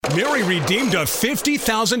Mary redeemed a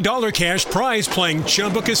 $50,000 cash prize playing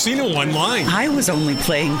Chumba Casino online. I was only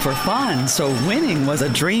playing for fun, so winning was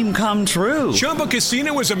a dream come true. Chumba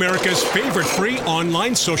Casino is America's favorite free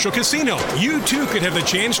online social casino. You, too, could have the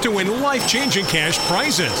chance to win life-changing cash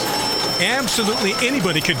prizes. Absolutely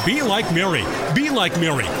anybody could be like Mary. Be like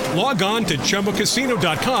Mary. Log on to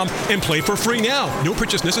ChumbaCasino.com and play for free now. No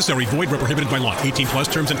purchase necessary. Void where prohibited by law. 18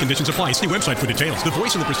 plus terms and conditions apply. See website for details. The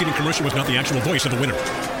voice in the preceding commercial was not the actual voice of the winner.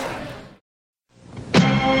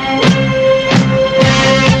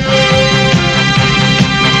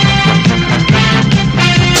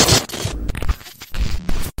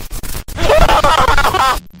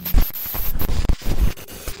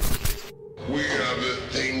 We are the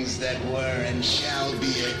things that were and shall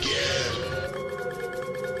be again.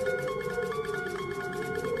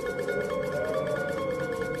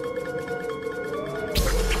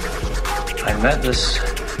 I met this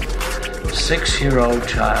 6-year-old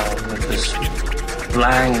child with this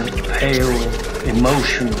blank, pale,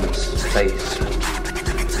 emotionless face,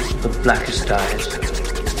 the blackest eyes,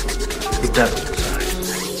 the devil's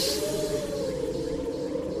eyes.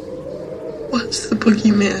 What's the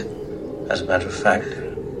boogeyman? As a matter of fact,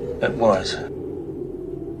 it was.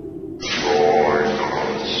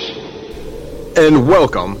 And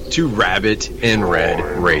welcome to Rabbit in Red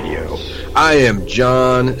Radio. I am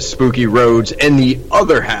John Spooky Rhodes, and the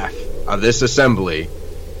other half of this assembly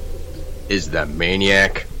is the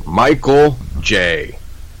maniac Michael J.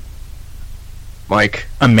 Mike.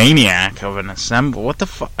 A maniac of an assembly? What the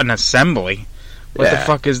fuck? An assembly? What the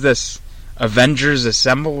fuck is this? Avengers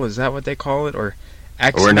Assemble? Is that what they call it? Or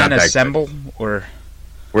X-Men Assemble? Or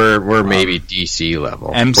we're maybe DC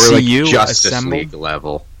level. MCU we're like Justice Assemble? League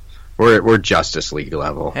level. We're Justice League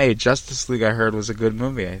level. Hey, Justice League I heard was a good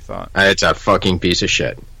movie, I thought. It's a fucking piece of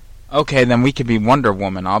shit. Okay, then we could be Wonder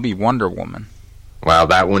Woman. I'll be Wonder Woman. Wow,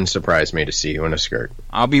 that wouldn't surprise me to see you in a skirt.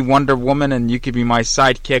 I'll be Wonder Woman and you could be my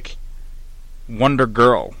sidekick, Wonder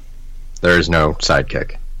Girl. There is no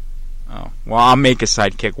sidekick. Oh, well, I'll make a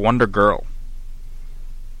sidekick, Wonder Girl.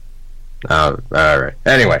 Alright.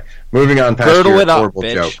 Anyway, moving on past Girdle your it up, horrible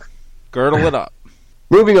bitch. joke. Girdle it up.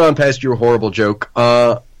 Moving on past your horrible joke,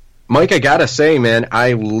 Mike, I gotta say, man,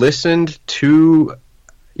 I listened to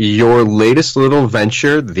your latest little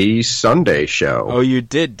venture, the Sunday show. Oh, you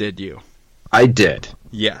did you? I did.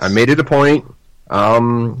 Yes. I made it a point,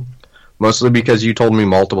 mostly because you told me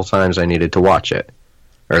multiple times I needed to watch it.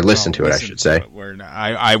 Or listen to it, I should say.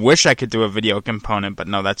 I wish I could do a video component, but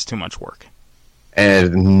no, that's too much work.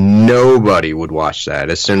 And nobody would watch that.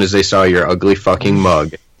 As soon as they saw your ugly fucking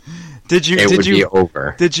mug, it would be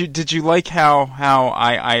over. Did you like how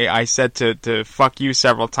I said to fuck you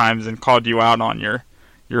several times and called you out on your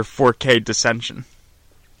 4K dissension?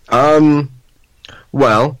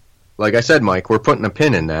 Well, like I said, Mike, we're putting a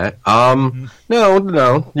pin in that.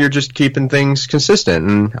 No, you're just keeping things consistent,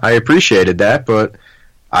 and I appreciated that, but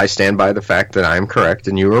I stand by the fact that I'm correct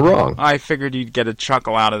and you were wrong. I figured you'd get a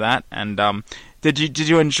chuckle out of that, and did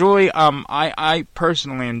you enjoy? I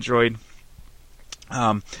personally enjoyed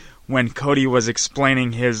when Cody was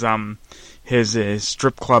explaining his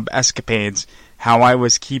strip club escapades, how I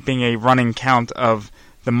was keeping a running count of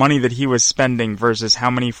the money that he was spending versus how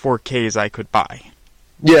many 4Ks I could buy.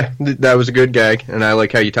 Yeah, that was a good gag, and I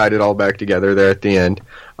like how you tied it all back together there at the end.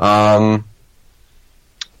 I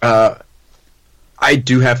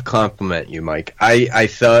do have to compliment you, Mike. I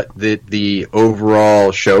thought that the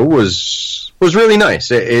overall show was really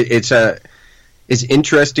nice. It's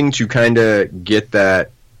interesting to kind of get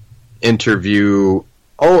that interview,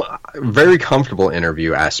 very comfortable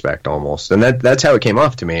interview aspect almost, and that's how it came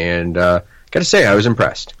off to me. And gotta say, I was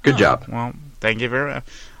impressed. Good job. Well, thank you very much.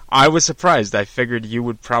 I was surprised. I figured you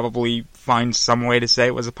would probably find some way to say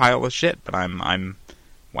it was a pile of shit, but I'm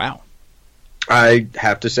wow. I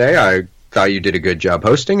have to say, I thought you did a good job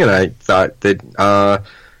hosting, and I thought that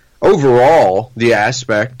overall, the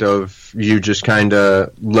aspect of you just kind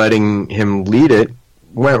of letting him lead it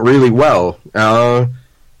went really well.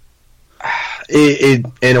 It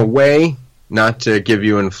in a way, not to give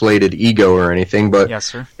you inflated ego or anything, but yes,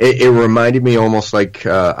 sir. It reminded me almost like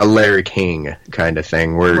a Larry King kind of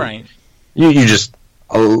thing, where right. you just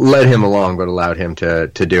led him along, but allowed him to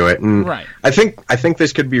do it. And right. I think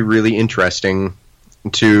this could be really interesting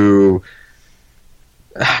to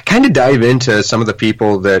kind of dive into some of the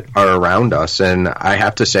people that are around us. And I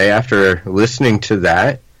have to say, after listening to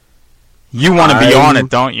that, you want to be on it,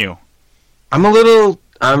 don't you? I'm a little.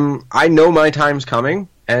 I know my time's coming,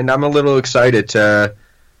 and I'm a little excited to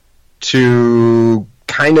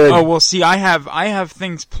kind of. Oh well, see, I have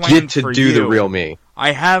things planned get to for do you. The real me.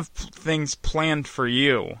 I have things planned for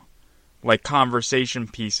you like conversation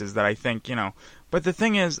pieces that I think, but the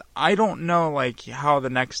thing is, I don't know like how the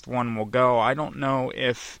next one will go. I don't know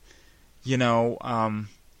if, I'm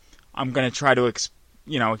going to try to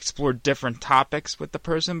explore different topics with the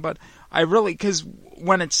person, but I really, because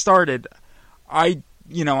when it started, I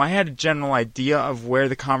had a general idea of where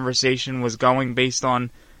the conversation was going based on,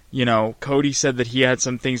 Cody said that he had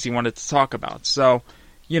some things he wanted to talk about. So,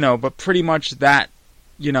 but pretty much that,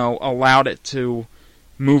 allowed it to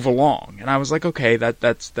move along. And I was like, okay,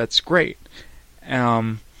 that's great.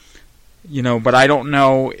 But I don't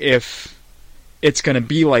know if it's going to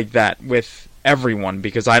be like that with everyone,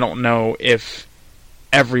 because I don't know if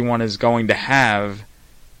everyone is going to have,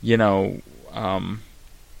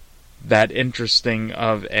 that interesting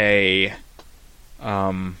of a,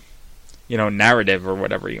 narrative or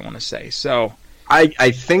whatever you want to say. So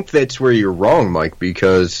I think that's where you're wrong, Mike,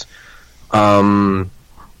 because I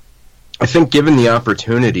think given the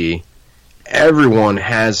opportunity, everyone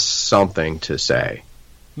has something to say.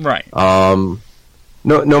 Right. No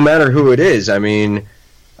matter who it is. I mean,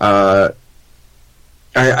 I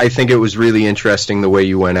think it was really interesting the way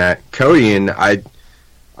you went at Cody, and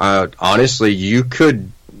honestly, you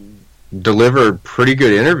could deliver pretty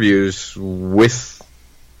good interviews with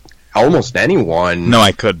almost anyone. No,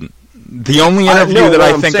 I couldn't. The only interview that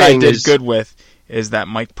I think I did good with is that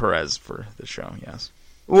Mike Perez for the show, yes.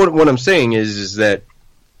 What I'm saying is that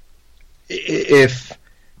if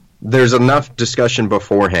there's enough discussion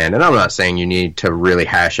beforehand, and I'm not saying you need to really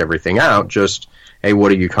hash everything out, just, hey,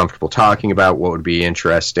 what are you comfortable talking about? What would be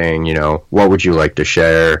interesting? What would you like to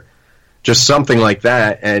share? Just something like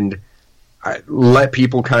that, and let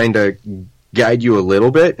people kind of guide you a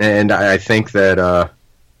little bit, and I think that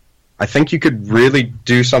I think you could really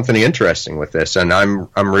do something interesting with this, and I'm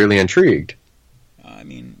really intrigued. I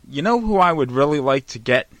mean, who I would really like to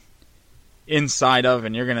get inside of,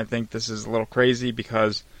 and you're going to think this is a little crazy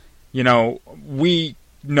because, we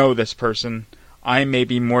know this person. I may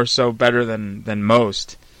be more so better than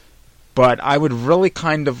most, but I would really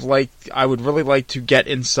like to get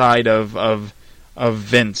inside of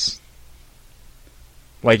Vince.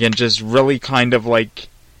 Like, and just really kind of like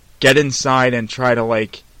get inside and try to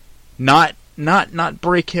like not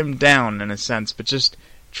break him down in a sense, but just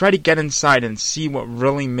try to get inside and see what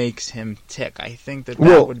really makes him tick. I think that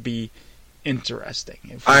would be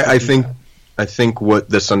interesting. I think what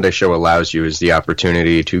the Sunday show allows you is the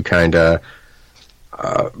opportunity to kind of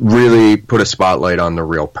really put a spotlight on the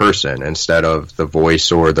real person instead of the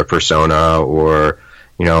voice or the persona or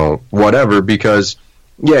whatever, because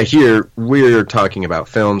here we're talking about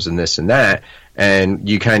films and this and that, and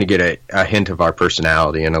you kind of get a hint of our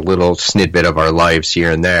personality and a little snippet of our lives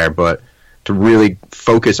here and there, but to really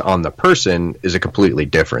focus on the person is a completely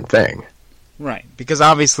different thing. Right, because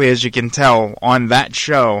obviously, as you can tell, on that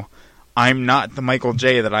show, I'm not the Michael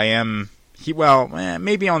J. that I am.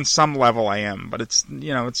 Maybe on some level I am, but it's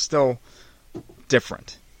still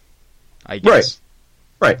different, I guess.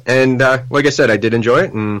 Right. And like I said, I did enjoy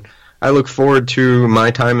it, and I look forward to my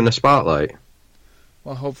time in the spotlight.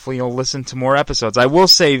 Well, hopefully you'll listen to more episodes. I will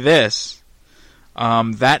say this.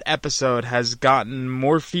 That episode has gotten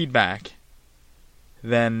more feedback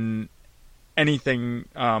than anything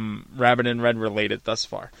Rabbit and Red related thus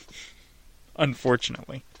far.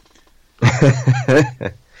 Unfortunately.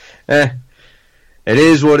 It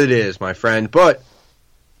is what it is, my friend. But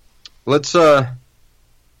let's not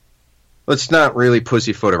really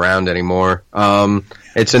pussyfoot around anymore.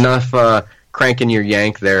 It's enough cranking your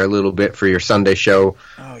yank there a little bit for your Sunday show.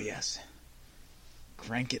 Oh yes,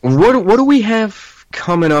 crank it. What do we have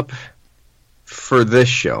coming up for this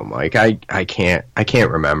show, Mike? I can't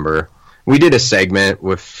remember. We did a segment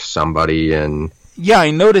with somebody, and yeah,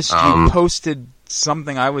 I noticed you posted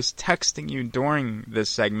something. I was texting you during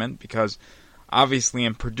this segment because obviously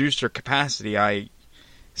in producer capacity I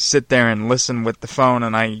sit there and listen with the phone,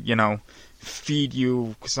 and I feed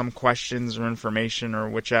you some questions or information or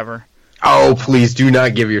whichever. Oh, please do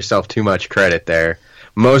not give yourself too much credit there.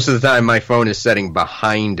 Most of the time my phone is sitting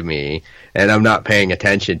behind me and I'm not paying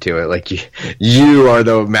attention to it. Like you are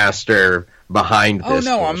the master behind this.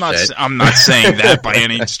 Oh no, bullshit. I'm not saying that by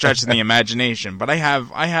any stretch of the imagination, but I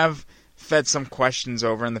have fed some questions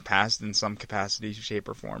over in the past in some capacity, shape,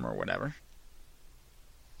 or form, or whatever.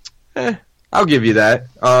 I'll give you that.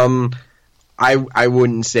 I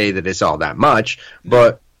wouldn't say that it's all that much,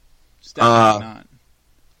 but it's definitely not.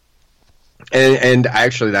 And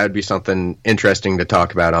actually, that would be something interesting to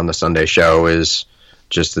talk about on the Sunday show, is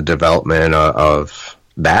just the development of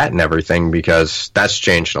that and everything, because that's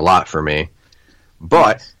changed a lot for me.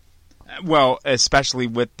 But well, especially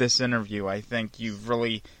with this interview, I think you've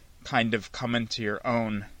really kind of come into your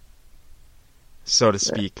own so to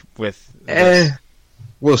speak, with this.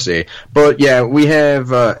 We'll see. But yeah, we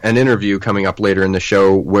have an interview coming up later in the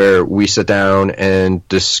show where we sit down and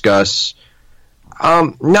discuss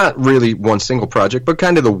not really one single project, but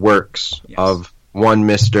kind of the works of one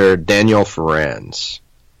Mr. Daniel Farrands.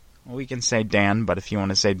 Well, we can say Dan, but if you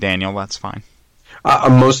want to say Daniel, that's fine.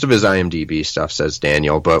 Most of his IMDb stuff says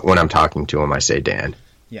Daniel, but when I'm talking to him, I say Dan.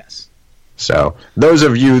 Yes. So, those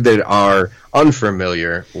of you that are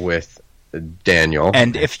unfamiliar with Daniel,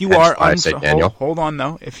 and if you are hold on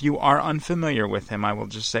though, if you are unfamiliar with him, I will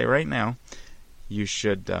just say right now, you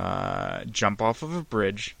should jump off of a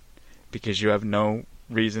bridge because you have no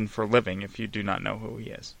reason for living if you do not know who he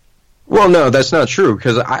is. Well, no, that's not true,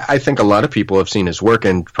 because I think a lot of people have seen his work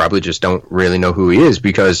and probably just don't really know who he is,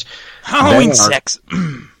 because Halloween 6.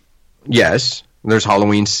 Yes, there's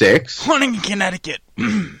Halloween 6. Haunting in Connecticut.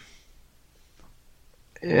 You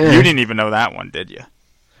didn't even know that one, did you?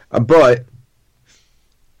 But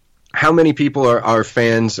how many people are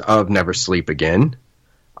fans of Never Sleep Again?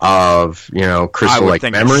 Of, Crystal Lake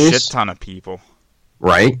Memories? I would think a shit ton of people.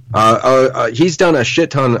 Right? He's done a shit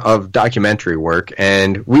ton of documentary work,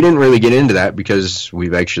 and we didn't really get into that because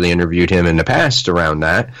we've actually interviewed him in the past around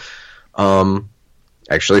that.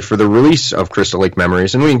 Actually, for the release of Crystal Lake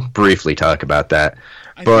Memories, and we briefly talk about that.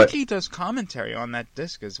 I think he does commentary on that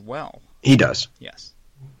disc as well. He does. Yes.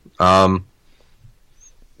 But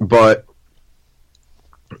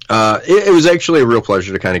it was actually a real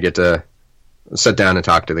pleasure to kind of get to sit down and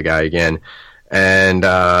talk to the guy again. And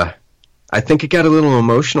I think it got a little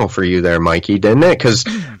emotional for you there, Mikey, didn't it? Because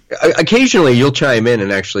occasionally you'll chime in and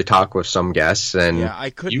actually talk with some guests, and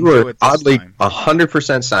I couldn't you were oddly time.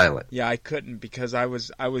 100% silent. Yeah, I couldn't because I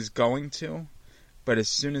was going to, but as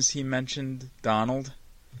soon as he mentioned Donald,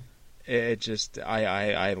 it just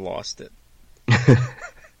I lost it.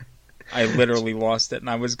 I literally lost it, and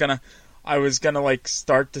I was gonna like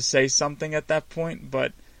start to say something at that point,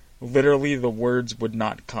 but literally the words would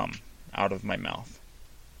not come out of my mouth.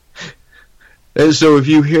 And so if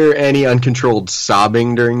you hear any uncontrolled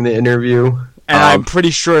sobbing during the interview, and I'm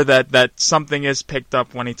pretty sure that something is picked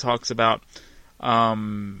up when he talks about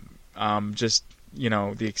just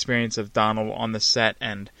the experience of Donald on the set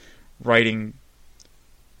and writing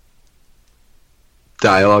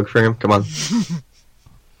dialogue for him. Come on.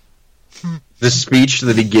 The speech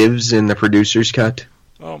that he gives in the producer's cut.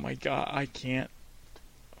 Oh my god, I can't.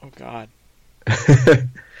 Oh god.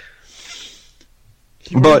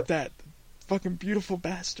 He wrote that. Fucking beautiful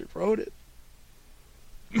bastard wrote it.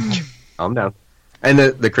 Calm down. And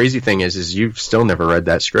the crazy thing is you've still never read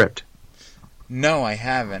that script. No, I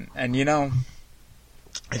haven't. And I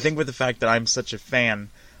think with the fact that I'm such a fan,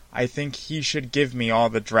 I think he should give me all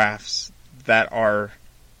the drafts that are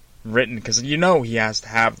written, because he has to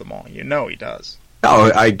have them all. He does.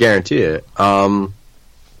 Oh, I guarantee it.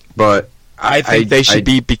 But I think they should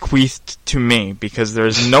be bequeathed to me, because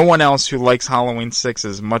there's no one else who likes Halloween 6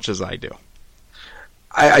 as much as I do.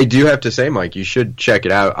 I do have to say, Mike, you should check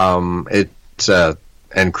it out. It's an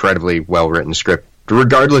incredibly well-written script.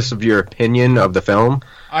 Regardless of your opinion of the film,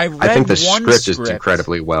 I think the script is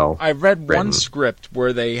incredibly well I read written. One script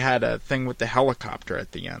where they had a thing with the helicopter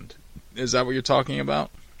at the end. Is that what you're talking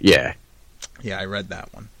about? Yeah. Yeah, I read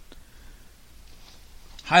that one.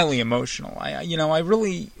 Highly emotional. I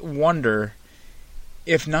really wonder,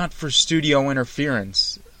 if not for studio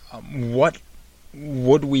interference, what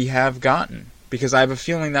would we have gotten? Because I have a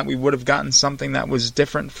feeling that we would have gotten something that was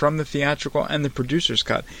different from the theatrical and the producer's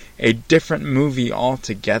cut. A different movie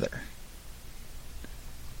altogether.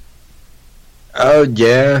 Oh,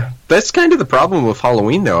 yeah. That's kind of the problem with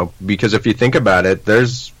Halloween, though, because if you think about it,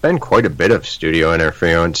 there's been quite a bit of studio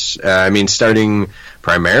interference. Starting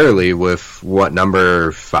primarily with,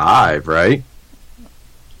 number 5, right?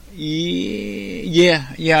 Yeah,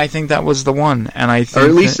 I think that was the one. And I think or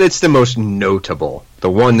at least it's the most notable, the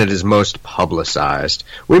one that is most publicized.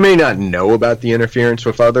 We may not know about the interference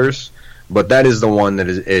with others, but that is the one that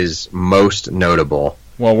is most notable.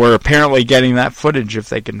 Well, we're apparently getting that footage if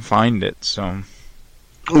they can find it, so...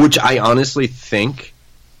 Which I honestly think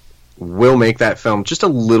will make that film just a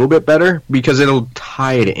little bit better, because it'll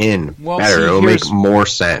tie it in better. It'll make more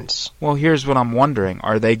sense. Well, here's what I'm wondering.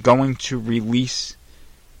 Are they going to release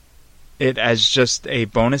it as just a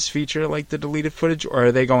bonus feature like the deleted footage, or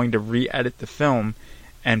are they going to re-edit the film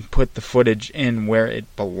and put the footage in where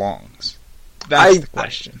it belongs? That's the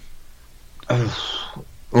question.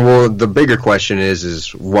 Well, the bigger question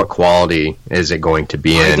is what quality is it going to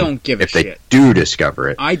be in? I don't give a shit. If they do discover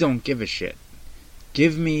it. I don't give a shit.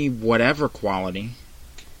 Give me whatever quality.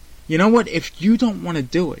 You know what? If you don't want to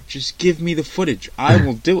do it, just give me the footage. I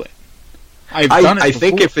will do it. I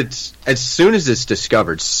think if it's as soon as it's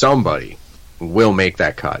discovered, somebody will make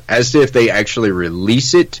that cut. As to if they actually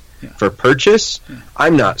release it for purchase,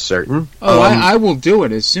 I'm not certain. Oh, I will do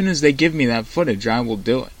it as soon as they give me that footage. I will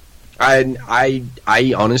do it.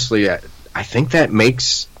 I honestly, I think that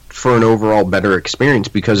makes for an overall better experience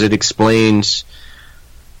because it explains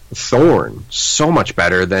Thorn so much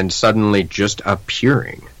better than suddenly just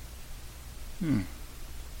appearing.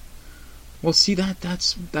 Well, see,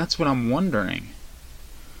 that's what I'm wondering.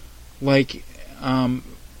 Like,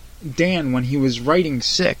 Dan, when he was writing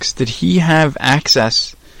 6, did he have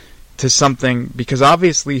access to something? Because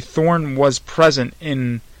obviously Thorn was present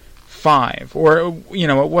in 5, or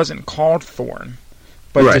it wasn't called Thorn,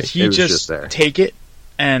 but right, did he just take it?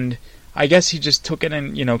 And I guess he just took it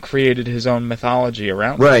and created his own mythology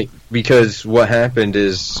around it. Right, because what happened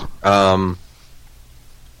is the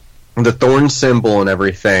Thorn symbol and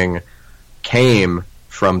everything came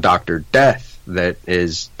from Dr. Death. That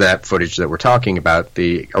is that footage that we're talking about,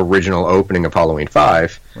 the original opening of Halloween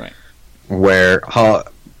 5, right? Where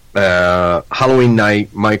Halloween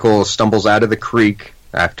night, Michael stumbles out of the creek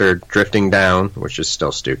after drifting down, which is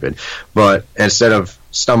still stupid, but instead of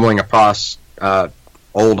stumbling across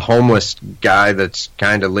old homeless guy that's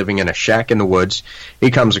kind of living in a shack in the woods,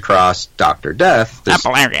 he comes across Dr. Death.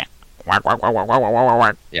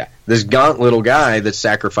 Yeah, this gaunt little guy that's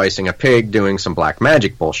sacrificing a pig doing some black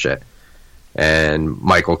magic bullshit. And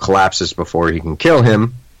Michael collapses before he can kill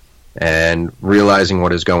him, and realizing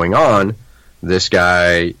what is going on, this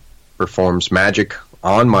guy performs magic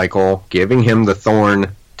on Michael, giving him the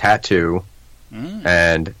Thorn tattoo,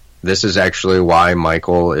 and this is actually why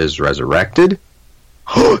Michael is resurrected.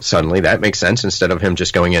 Suddenly that makes sense, instead of him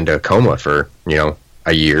just going into a coma for,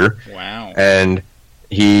 a year. Wow. And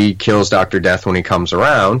he kills Dr. Death when he comes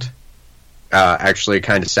around, actually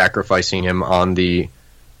kind of sacrificing him on the...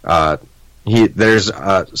 There's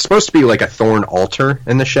supposed to be like a Thorn altar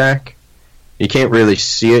in the shack. You can't really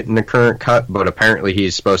see it in the current cut, but apparently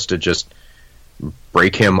he's supposed to just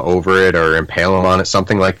break him over it or impale him on it,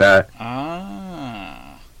 something like that.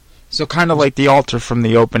 Ah. So kind of like the altar from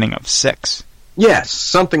the opening of 6. Yes,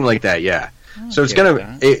 something like that, yeah. So it's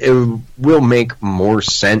it will make more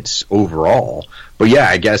sense overall. But yeah,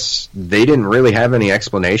 I guess they didn't really have any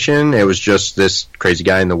explanation. It was just this crazy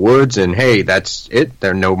guy in the woods, and hey, that's it.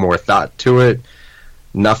 There's no more thought to it.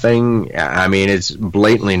 Nothing. I mean, it's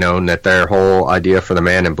blatantly known that their whole idea for the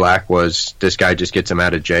Man in Black was this guy just gets him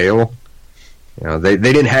out of jail. They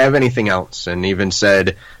didn't have anything else, and even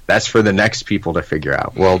said that's for the next people to figure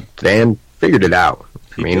out. Well, Dan figured it out.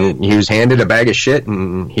 I mean, he was handed a bag of shit,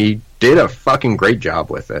 and he did a fucking great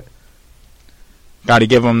job with it. Gotta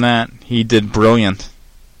give him that. He did brilliant.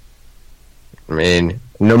 I mean,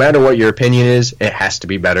 no matter what your opinion is, it has to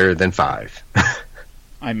be better than 5.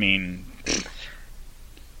 I mean,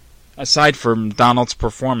 aside from Donald's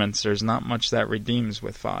performance, there's not much that redeems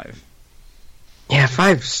with 5. Yeah,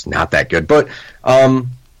 5's not that good, but our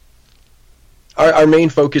main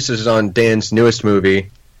focus is on Dan's newest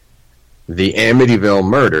movie, The Amityville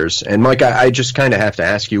Murders. And Mike, I just kind of have to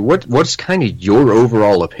ask you, what's kind of your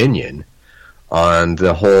overall opinion on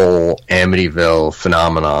the whole Amityville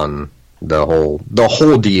phenomenon, the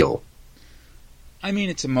whole deal? I mean,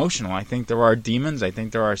 it's emotional. I think there are demons, I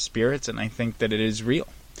think there are spirits, and I think that it is real.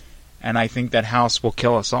 And I think that house will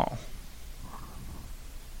kill us all.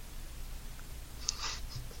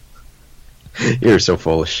 You're so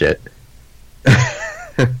full of shit.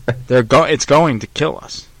 It's going to kill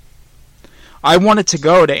us. I wanted to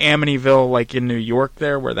go to Amityville, like in New York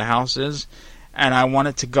there, where the house is, and I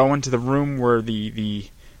wanted to go into the room where the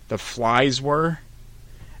flies were,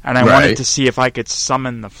 and I wanted to see if I could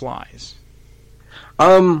summon the flies.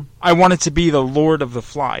 I wanted to be the Lord of the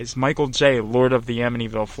Flies, Michael J., Lord of the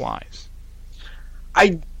Amityville Flies.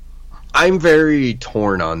 I'm very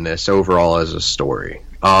torn on this overall as a story.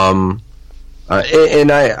 And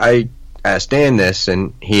I asked Dan this,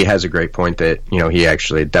 and he has a great point that, he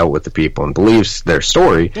actually dealt with the people and believes their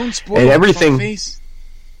story. Don't spoil and everything. Face.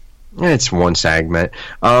 It's one segment.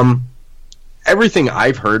 Everything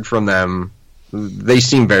I've heard from them, they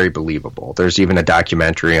seem very believable. There's even a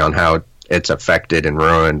documentary on how it's affected and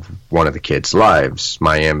ruined one of the kids' lives,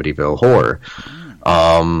 My Amityville Horror.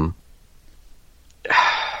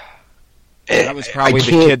 That was probably the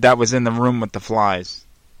kid that was in the room with the flies.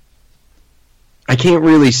 I can't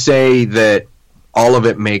really say that all of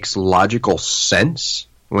it makes logical sense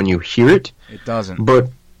when you hear it. It doesn't. But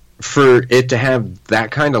for it to have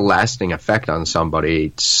that kind of lasting effect on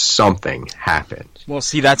somebody, something happened. Well,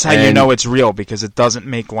 see, that's how you know it's real, because it doesn't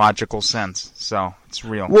make logical sense. So, it's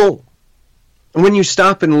real. Well, when you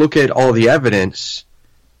stop and look at all the evidence,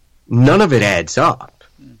 none of it adds up.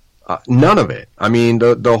 None of it. I mean,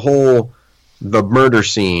 the murder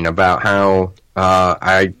scene about how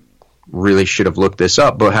I really should have looked this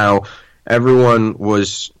up, but how everyone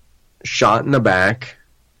was shot in the back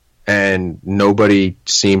and nobody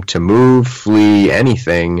seemed to move, flee,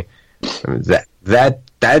 anything.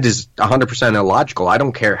 That is 100% illogical. I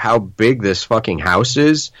don't care how big this fucking house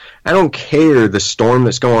is. I don't care the storm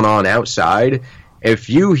that's going on outside. If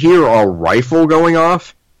you hear a rifle going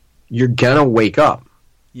off, you're gonna wake up.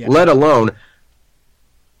 Yeah. Let alone,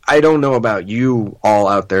 I don't know about you all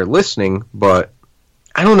out there listening, but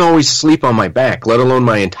I don't always sleep on my back, let alone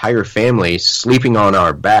my entire family sleeping on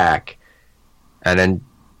our back, and then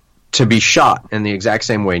to be shot in the exact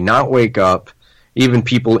same way, not wake up, even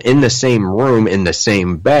people in the same room, in the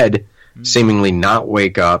same bed, seemingly not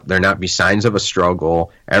wake up, there not be signs of a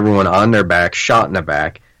struggle, everyone on their back, shot in the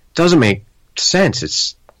back, doesn't make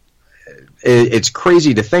sense. It's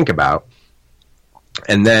crazy to think about.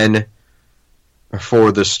 And then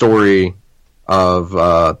for the story of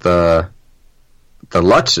the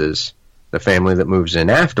Lutzes, the family that moves in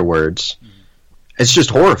afterwards, it's just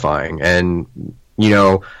horrifying. And, you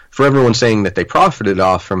know, for everyone saying that they profited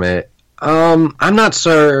off from it, I'm not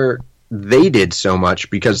sure they did so much,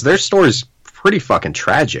 because their story's pretty fucking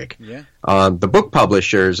tragic. Yeah. The book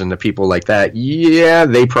publishers and the people like that, yeah,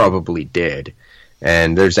 they probably did.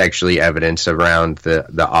 And there's actually evidence around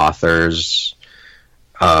the authors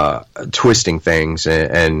twisting things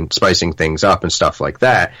and spicing things up and stuff like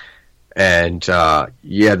that. And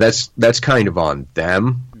yeah, that's kind of on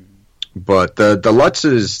them. But the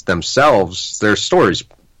Lutzes themselves, their story's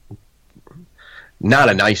not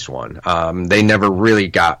a nice one. They never really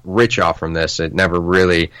got rich off from this. It never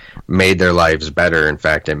really made their lives better. In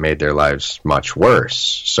fact, it made their lives much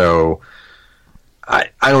worse. So I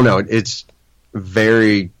don't know. It's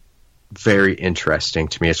very, very interesting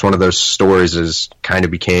to me. It's one of those stories that kind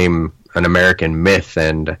of became an American myth,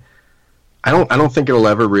 and I don't think it'll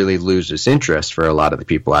ever really lose its interest for a lot of the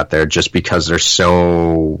people out there, just because there's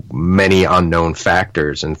so many unknown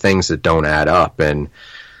factors and things that don't add up, and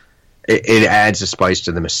it adds a spice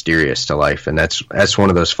to the mysterious to life, and that's one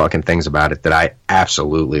of those fucking things about it that I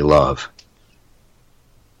absolutely love.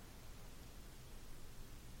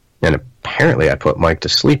 And apparently I put Mike to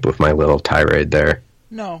sleep with my little tirade there.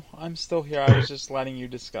 No, I'm still here. I was just letting you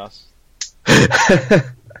discuss.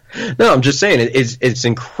 No, I'm just saying it's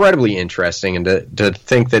incredibly interesting, and to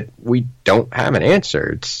think that we don't have an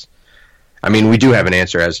answer. I mean, we do have an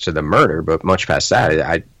answer as to the murder, but much past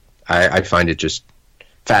that, I find it just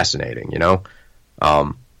fascinating, you know.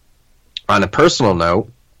 On a personal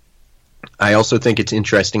note, I also think it's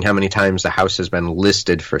interesting how many times the house has been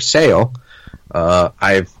listed for sale.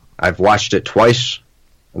 I've watched it twice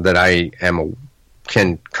that I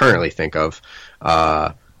can currently think of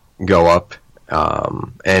go up.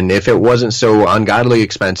 And if it wasn't so ungodly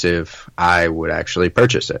expensive, I would actually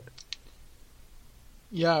purchase it.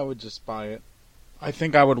 Yeah, I would just buy it. I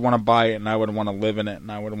think I would want to buy it, and I would want to live in it,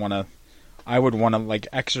 and I would want to like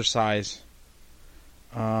exercise,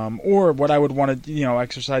 or what I would want to,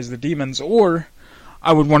 exercise the demons, or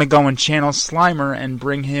I would want to go and channel Slimer and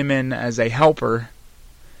bring him in as a helper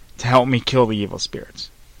to help me kill the evil spirits.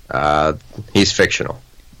 He's fictional.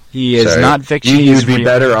 He is not fictional. You'd be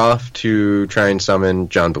better off to try and summon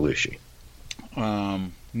John Belushi.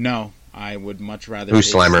 No, I would much rather. Who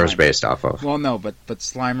Slimer was based off of? Well, no, but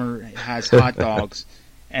Slimer has hot dogs,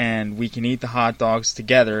 and we can eat the hot dogs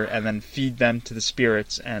together, and then feed them to the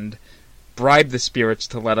spirits, and bribe the spirits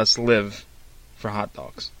to let us live for hot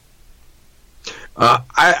dogs.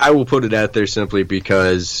 I will put it out there simply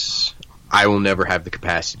because I will never have the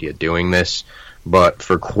capacity of doing this, but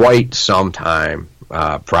for quite some time,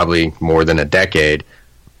 probably more than a decade,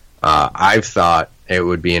 I've thought it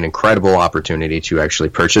would be an incredible opportunity to actually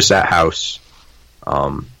purchase that house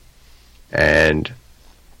and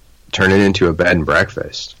turn it into a bed and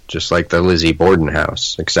breakfast, just like the Lizzie Borden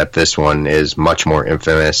house, except this one is much more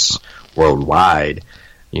infamous worldwide.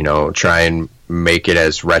 Try and make it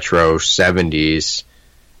as retro 70s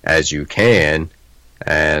as you can,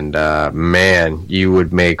 and man, you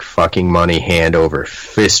would make fucking money hand over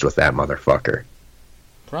fist with that motherfucker.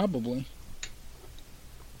 Probably.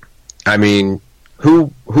 I mean,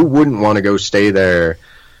 who wouldn't want to go stay there,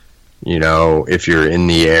 if you're in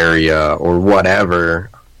the area or whatever,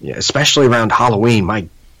 especially around Halloween. My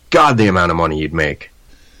God, the amount of money you'd make.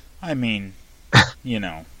 I mean,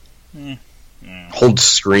 Hold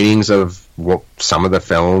screenings of some of the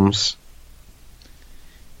films.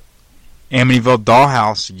 Amityville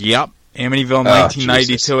Dollhouse, yep. Amityville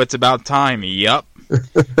 1992, It's About Time, yep.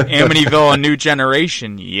 Amityville A New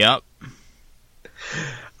Generation, yep.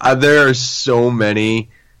 There are so many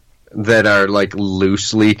that are like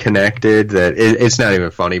loosely connected that it's not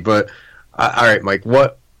even funny. But all right, Mike,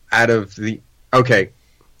 what out of the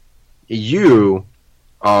you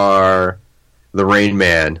are the Rain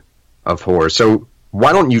Man of horror. So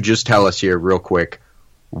why don't you just tell us here real quick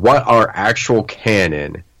what are actual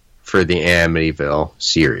canon for the Amityville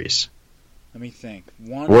series? Let me think.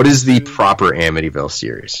 What is the proper Amityville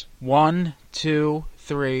series? 1, 2,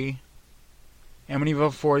 3.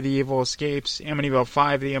 Amityville 4, The Evil Escapes. Amityville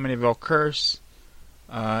 5, The Amityville Curse.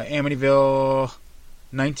 Amityville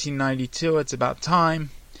 1992, It's About Time.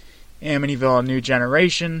 Amityville A New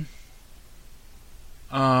Generation.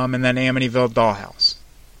 And then Amityville Dollhouse.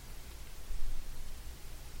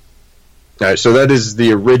 Alright, so that is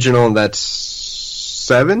the original, and that's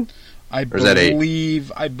 7? I believe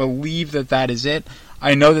that is it.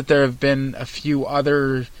 I know that there have been a few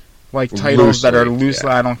other titles that are loosely.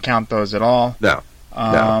 Yeah. I don't count those at all. No.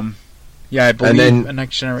 Yeah, I believe A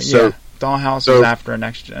Next Generation. So, Dollhouse is after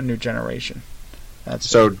A New Generation. That's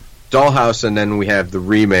so it. Dollhouse, and then we have the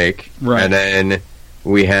remake, right? And then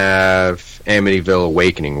we have Amityville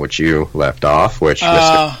Awakening, which you left off, which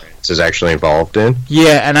Mr. Farrands is actually involved in.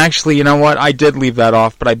 Yeah, and actually, you know what? I did leave that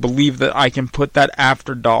off, but I believe that I can put that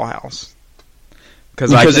after Dollhouse.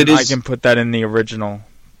 Because I can put that in the original.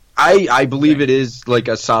 I believe it is like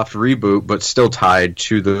a soft reboot, but still tied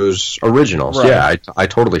to those originals. Right. Yeah, I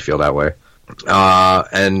totally feel that way.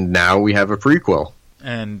 And now we have a prequel.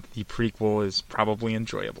 And the prequel is probably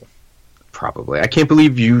enjoyable. Probably. I can't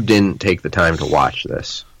believe you didn't take the time to watch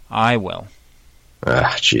this. I will.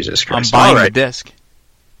 Jesus Christ. I'm buying a disc.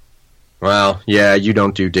 Well, yeah, you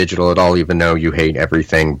don't do digital at all, even though you hate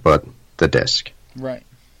everything but the disc. Right.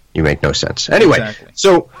 You make no sense. Anyway, exactly.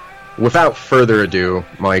 So without further ado,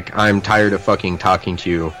 Mike, I'm tired of fucking talking to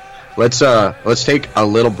you. Let's take a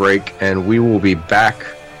little break, and we will be back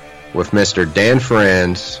with Mr. Dan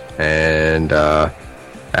Farrands, and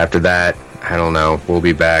after that, I don't know, we'll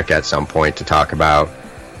be back at some point to talk about,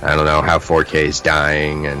 I don't know, how 4K is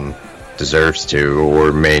dying and deserves to,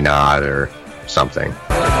 or may not, or something.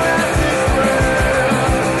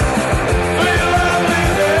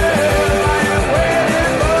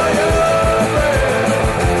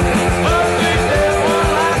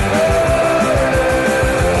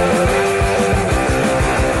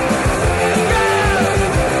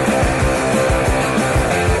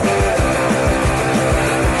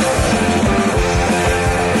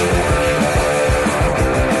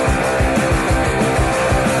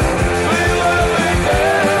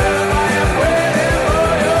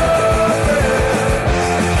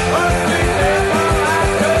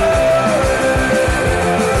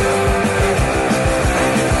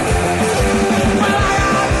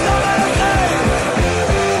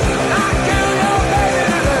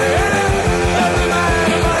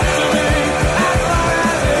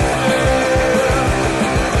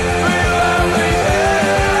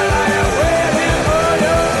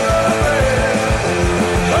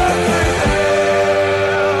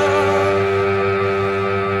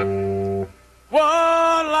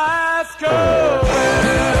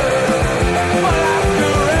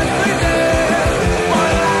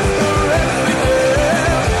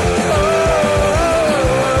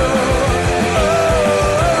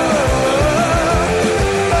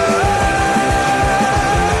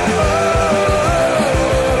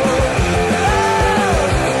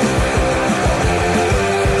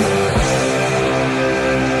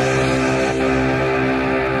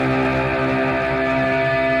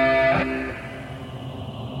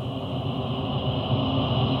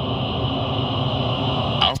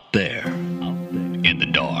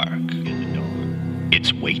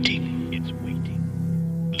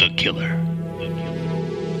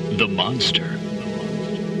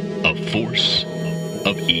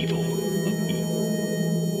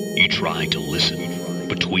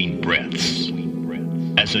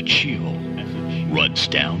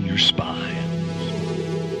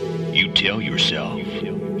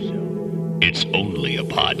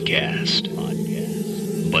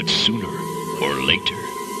 But sooner or later,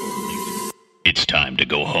 it's time to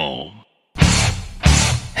go home.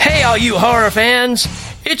 Hey, all you horror fans,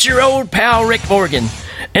 it's your old pal Rick Morgan,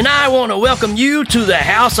 and I want to welcome you to the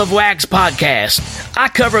House of Wax podcast. I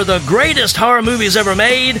cover the greatest horror movies ever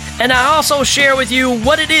made, and I also share with you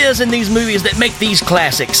what it is in these movies that make these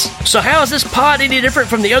classics. So how is this pod any different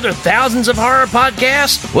from the other thousands of horror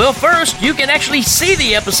podcasts? Well, first, you can actually see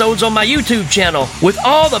the episodes on my YouTube channel with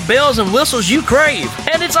all the bells and whistles you crave.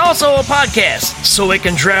 And it's also a podcast, so it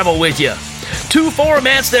can travel with you. Two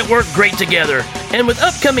formats that work great together, and with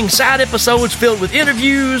upcoming side episodes filled with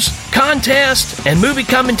interviews, contests, and movie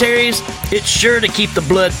commentaries, it's sure to keep the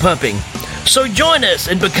blood pumping. So join us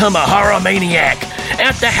and become a horror maniac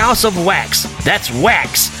at the House of Wax. That's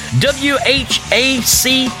Wax, WHACKS,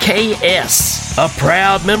 a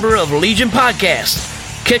proud member of Legion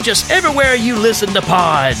Podcast. Catch us everywhere you listen to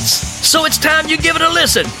pods. So it's time you give it a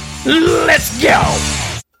listen. Let's go!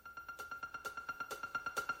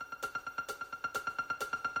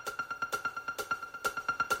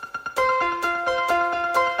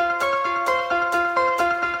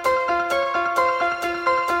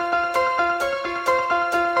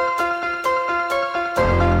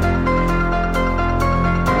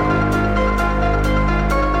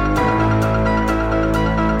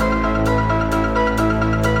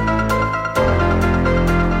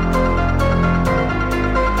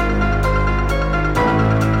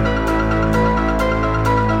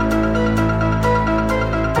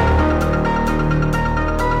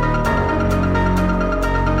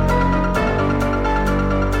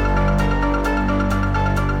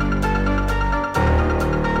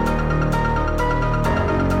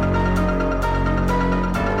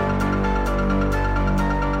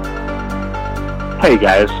 Hey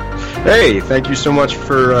guys. Hey, thank you so much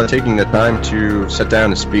for taking the time to sit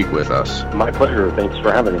down and speak with us. My pleasure. Thanks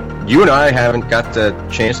for having me. You and I haven't got the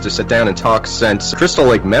chance to sit down and talk since Crystal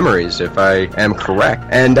Lake Memories, if I am correct.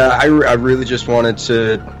 And I really just wanted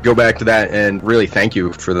to go back to that and really thank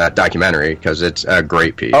you for that documentary, because it's a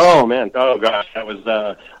great piece. Oh, man. Oh, gosh. That was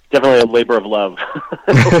definitely a labor of love.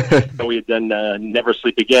 We had done Never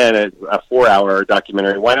Sleep Again, a 4-hour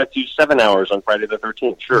documentary. Why not do 7 hours on Friday the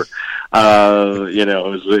 13th? Sure.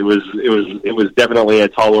 It was definitely a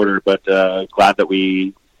tall order, but glad that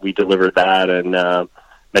we delivered that, and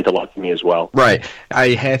meant a lot to me as well. Right. I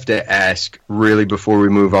have to ask, really, before we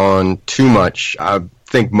move on too much, I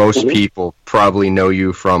think most people probably know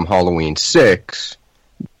you from Halloween 6.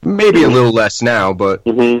 Maybe a little less now, but...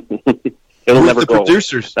 It'll never the go.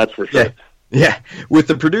 Producers, that's for sure. Yeah. With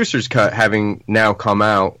the producers cut having now come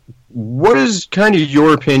out, what is kind of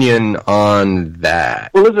your opinion on that?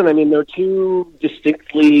 Well, listen, I mean, they're two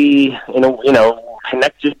distinctly,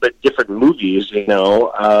 connected but different movies.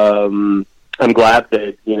 I'm glad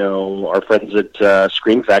that our friends at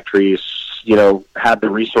Screen Factories, had the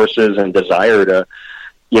resources and desire to,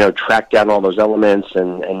 track down all those elements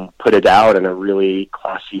and put it out in a really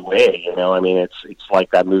classy way. I mean, it's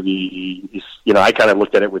like that movie is, I kind of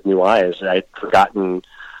looked at it with new eyes. I'd forgotten,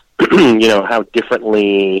 how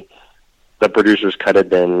differently the producers cut had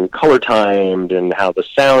been color timed, and how the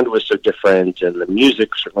sound was so different, and the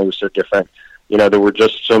music certainly was so different. There were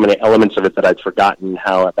just so many elements of it that I'd forgotten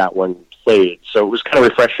how that one played. So it was kind of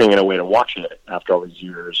refreshing in a way to watch it after all these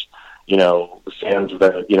years. Sans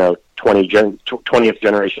the 20th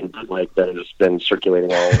generation bootleg that has been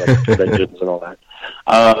circulating all the conventions and all that.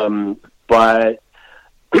 But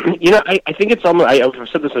I think it's almost, I've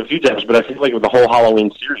said this a few times, but I feel like with the whole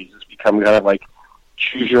Halloween series, it's become kind of like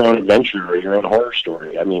choose your own adventure or your own horror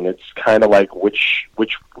story. I mean, it's kind of like which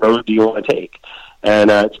road do you want to take?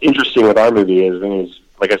 And it's interesting with our movie is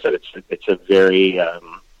like I said, it's a very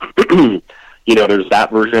there's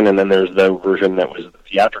that version, and then there's the version that was the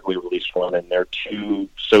theatrically released one, and they're two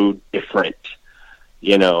so different,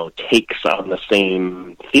 takes on the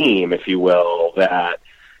same theme, if you will, that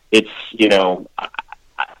it's, I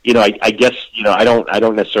guess, I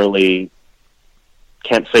don't necessarily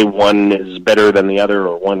can't say one is better than the other,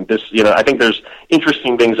 or one I think there's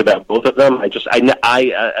interesting things about both of them. As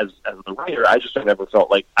the writer, I just never felt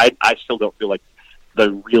like I still don't feel like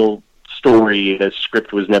the real story, the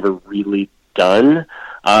script was never really done.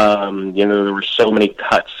 There were so many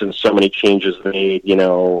cuts and so many changes made,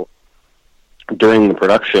 during the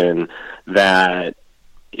production, that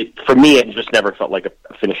for me, it just never felt like a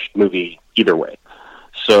finished movie either way.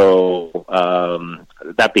 So,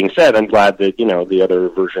 that being said, I'm glad that, the other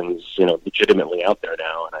version's, legitimately out there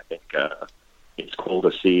now, and I think, it's cool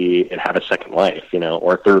to see it have a second life,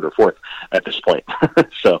 or a third or fourth at this point.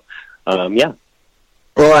 So, yeah.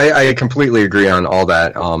 Well, I completely agree on all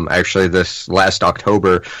that. Actually, this last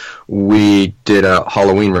October, we did a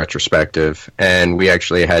Halloween retrospective, and we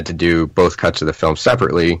actually had to do both cuts of the film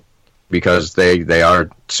separately because they are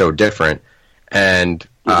so different. And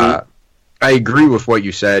I agree with what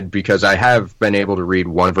you said, because I have been able to read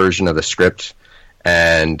one version of the script,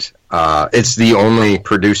 and it's the only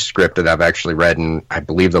produced script that I've actually read in, I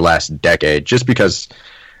believe, the last decade, just because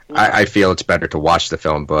I feel it's better to watch the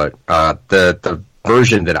film. But the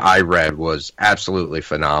version that I read was absolutely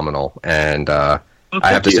phenomenal, and I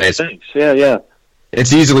have to say, thanks. Yeah.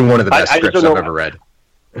 It's easily one of the best scripts I've ever read.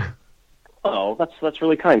 Oh, that's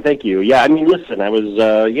really kind. Thank you. Yeah, I mean, listen, I was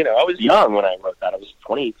I was young when I wrote that. I was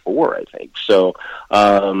 24, I think. So,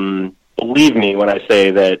 believe me when I say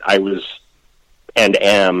that I was and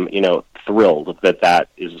am, thrilled that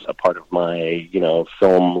is a part of my,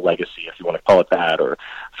 film legacy, if you want to call it that, or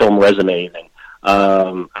film resume. And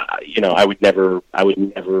I would never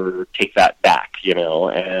take that back.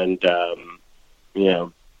 And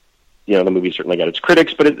the movie certainly got its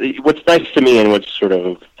critics, but what's nice to me and what sort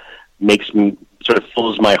of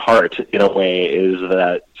fills my heart in a way is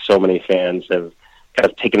that so many fans have kind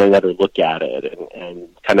of taken another look at it and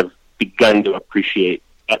kind of begun to appreciate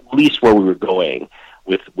at least where we were going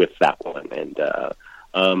with that one. And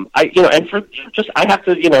I have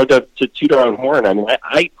to toot our own horn. I mean,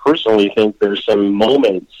 I personally think there's some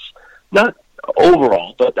moments, not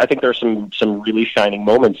overall, but I think there's some really shining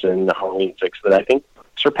moments in Halloween 6 that I think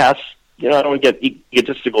surpass. I don't want to get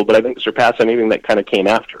egotistical, but I think surpass anything that kind of came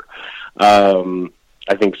after.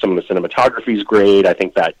 I think some of the cinematography is great. I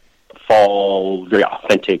think that fall, very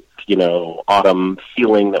authentic, autumn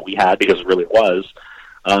feeling that we had, because it really was,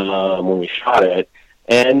 when we shot it.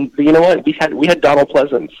 And you know what? We had Donald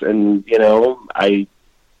Pleasance, and I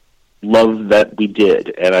love that we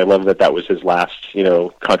did, and I love that was his last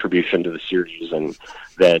contribution to the series, and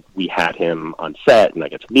that we had him on set, and I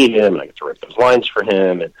get to meet him, and I get to write those lines for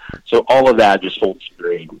him, and so all of that just holds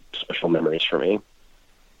very special memories for me.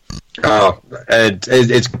 Oh,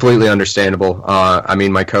 it's completely understandable. I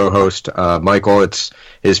mean, my co-host, Michael, it's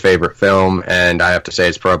his favorite film, and I have to say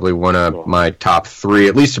it's probably one of my top 3,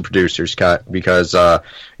 at least the producer's cut, because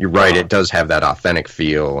you're right, it does have that authentic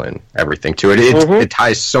feel and everything to it. It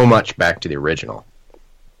ties so much back to the original.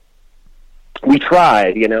 We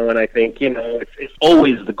tried, and I think, it's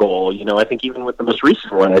always the goal. I think even with the most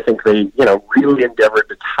recent one, I think they, really endeavored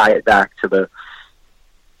to tie it back to the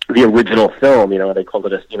original film. They called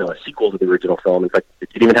it a sequel to the original film. In fact, it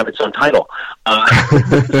didn't even have its own title.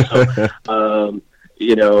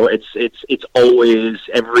 It's always,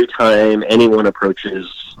 every time anyone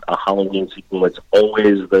approaches a Halloween sequel, it's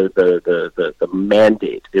always the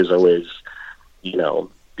mandate is always, the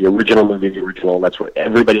original movie, the original. That's what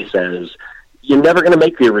everybody says. You're never going to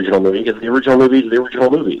make the original movie because the original movie is the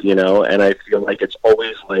original movie, and I feel like it's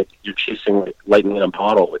always like you're chasing lightning in a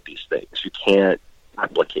bottle with these things. You can't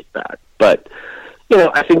replicate that. But,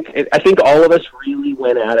 I think all of us really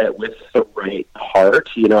went at it with the right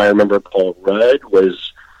heart. I remember Paul Rudd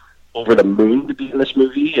was over the moon to be in this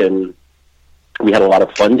movie, and we had a lot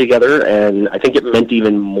of fun together, and I think it meant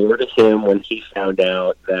even more to him when he found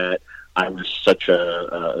out that I was such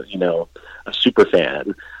a super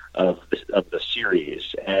fan of the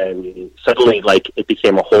series, and suddenly, it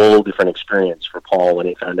became a whole different experience for Paul when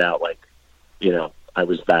he found out, I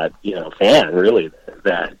was that, fan, really,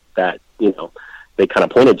 that they kind of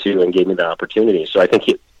pointed to and gave me the opportunity. So I think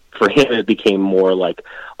for him, it became more like,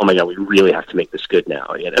 oh my God, we really have to make this good now,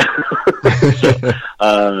 So,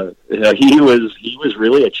 he was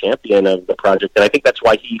really a champion of the project, and I think that's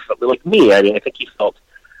why he felt like me. I mean, I think he felt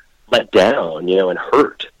let down, and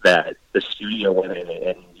hurt that the studio went in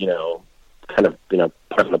and kind of,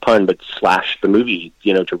 pardon the pun, but slashed the movie,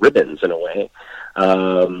 to ribbons in a way.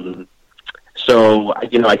 So,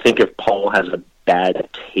 I think if Paul has a bad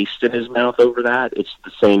taste in his mouth over that, it's the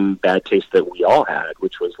same bad taste that we all had,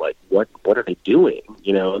 which was like, what are they doing?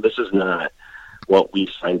 This is not what we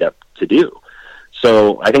signed up to do.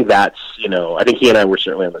 So I think that's, I think he and I were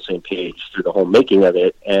certainly on the same page through the whole making of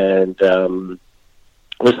it. And,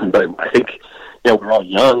 listen, but I think, we're all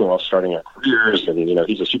young, we're all starting our careers, and,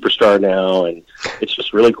 he's a superstar now, and it's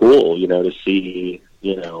just really cool, to see,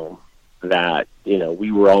 that,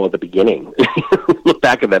 we were all at the beginning. Look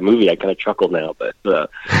back at that movie, I kind of chuckle now, but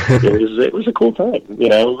it was a cool time.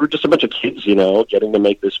 We're just a bunch of kids, getting to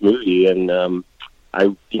make this movie, and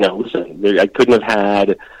listen, I couldn't have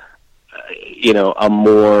had, a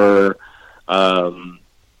more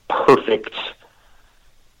perfect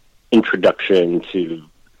introduction to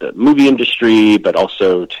the movie industry, but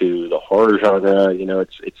also to the horror genre.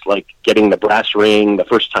 It's like getting the brass ring the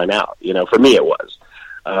first time out. For me, it was.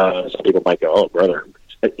 Some people might go, "Oh, brother,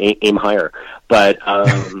 aim higher." But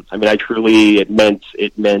I mean, it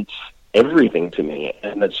meant everything to me,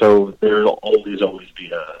 and so there'll always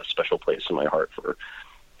be a special place in my heart for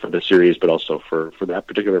the series, but also for that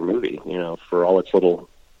particular movie. For all its little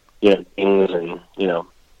things and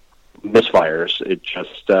misfires. It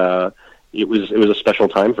just it was a special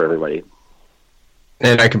time for everybody.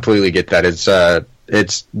 And I completely get that.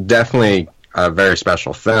 It's definitely a very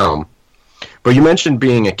special film. But you mentioned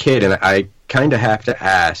being a kid, and I kind of have to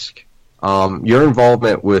ask, your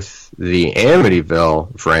involvement with the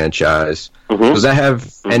Amityville franchise, does that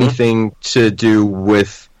have anything to do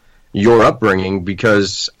with your upbringing?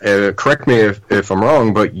 Because, correct me if I'm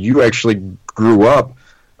wrong, but you actually grew up,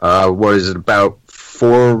 was it about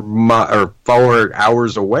 4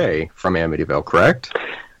 hours away from Amityville, correct?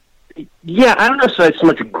 Yeah, I don't know so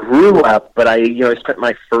much grew up, but I spent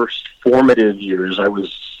my first formative years. I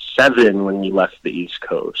was 7 when we left the East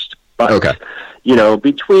Coast. But, okay.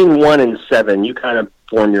 Between 1 and 7, you kind of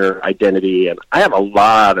form your identity, and I have a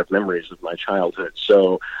lot of memories of my childhood.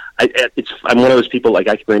 So I'm one of those people, like,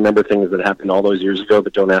 I can remember things that happened all those years ago,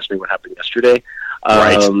 but don't ask me what happened yesterday.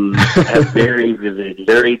 Right. I have very vivid,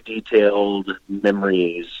 very detailed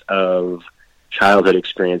memories of childhood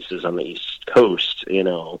experiences on the East Coast, and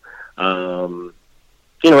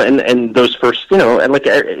those first, and like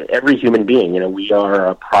every human being, we are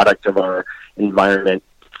a product of our environment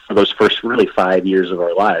for those first really 5 years of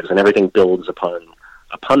our lives, and everything builds upon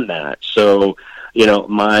that. So,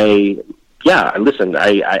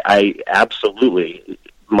 I absolutely,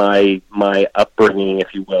 my upbringing,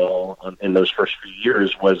 if you will, in those first few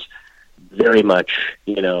years was very much,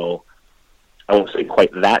 I won't say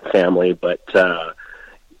quite that family, but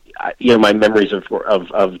my memories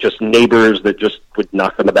of just neighbors that just would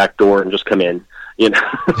knock on the back door and just come in.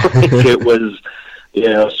 It was,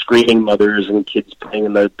 screaming mothers and kids playing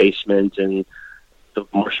in the basement and the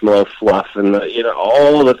marshmallow fluff and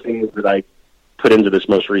all the things that I put into this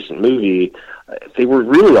most recent movie. They were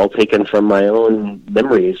really all taken from my own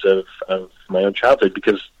memories of my own childhood,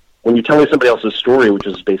 because when you're telling somebody else's story, which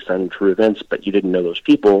is based on true events, but you didn't know those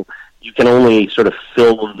people, you can only sort of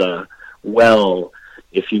fill the well,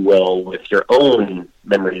 if you will, with your own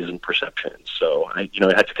memories and perceptions. So I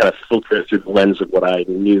had to kind of filter it through the lens of what I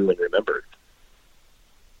knew and remembered.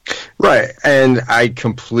 Right, and I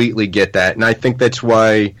completely get that, and I think that's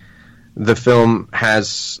why the film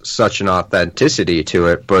has such an authenticity to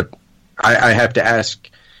it. But I have to ask,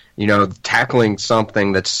 tackling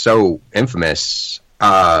something that's so infamous,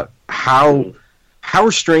 how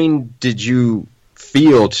restrained did you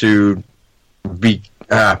feel to be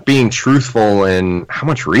being truthful, and how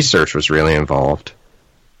much research was really involved?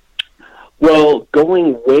 Well,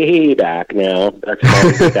 going way back now, back to my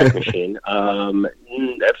Wayback Machine, a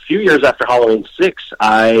few years after Halloween 6,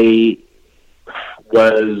 I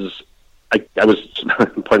was,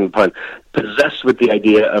 pardon the pun, possessed with the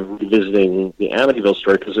idea of revisiting the Amityville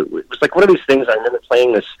story, because it was like one of these things. I remember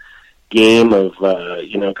playing this game of,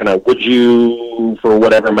 kind of, would you, for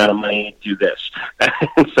whatever amount of money, do this?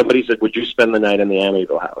 And somebody said, would you spend the night in the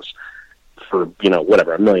Amityville house for,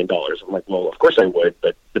 whatever, $1 million? I'm like, well, of course I would.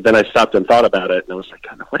 But then I stopped and thought about it, and I was like,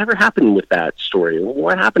 whatever happened with that story?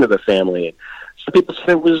 What happened to the family? And some people said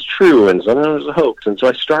it was true, and some it was a hoax. And so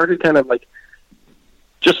I started kind of like,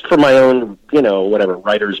 just for my own,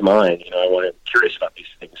 writer's mind, I wanted curious about these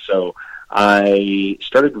things. So I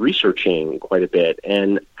started researching quite a bit,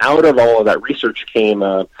 and out of all of that research came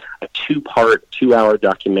a 2-part, 2-hour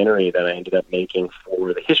documentary that I ended up making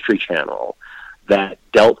for the History Channel that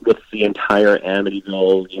dealt with the entire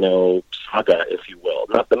Amityville, saga, if you will.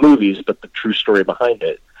 Not the movies, but the true story behind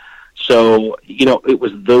it. So, it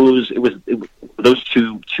was those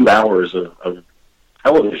 2 hours of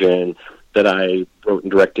television that I wrote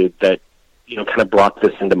and directed that, kind of brought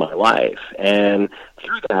this into my life. And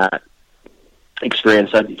through that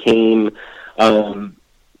experience, I became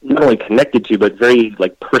not only connected to, but very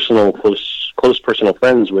personal, close personal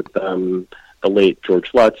friends with the late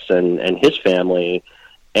George Lutz and his family,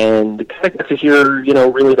 and kind of got to hear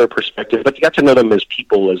really their perspective. But you got to know them as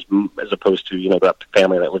people, as opposed to that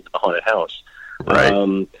family that lived in the haunted house.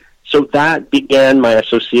 Right. So that began my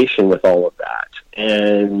association with all of that.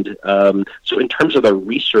 And so in terms of the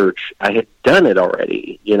research, I had done it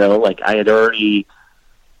already. I had already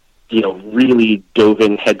really dove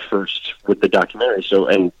in headfirst with the documentary. So,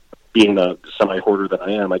 and being the semi-hoarder that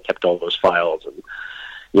I am, I kept all those files and,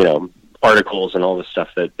 articles and all the stuff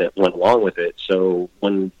that went along with it. So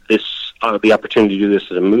when the opportunity to do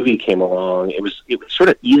this as a movie came along, it was sort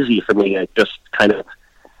of easy for me to just kind of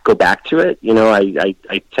go back to it. I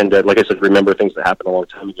tend to, like I said, remember things that happened a long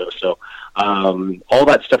time ago. So all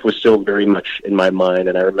that stuff was still very much in my mind,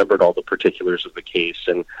 and I remembered all the particulars of the case.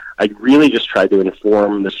 And I really just tried to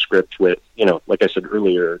inform the script with, like I said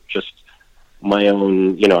earlier, just my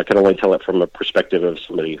own, I can only tell it from a perspective of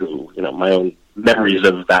somebody who, my own memories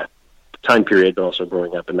of that time period, but also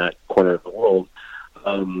growing up in that corner of the world.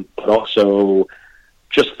 But also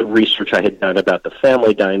just the research I had done about the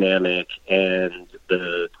family dynamic and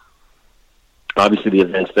obviously the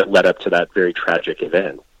events that led up to that very tragic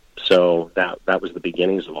event. So that was the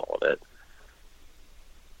beginnings of all of it.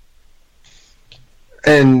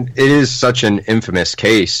 And it is such an infamous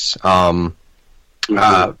case.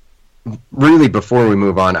 Really, before we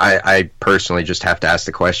move on, I personally just have to ask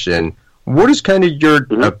the question, what is kind of your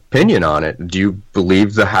opinion on it? Do you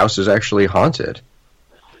believe the house is actually haunted?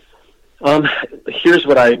 Here's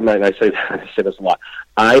what I say. I say this a lot.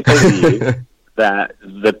 I believe that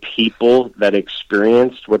the people that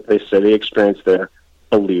experienced what they say they experienced there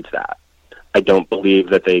believed that. I don't believe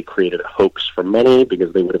that they created a hoax for money,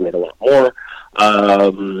 because they would have made a lot more.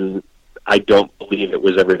 I don't believe it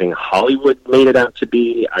was everything Hollywood made it out to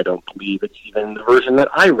be. I don't believe it's even the version that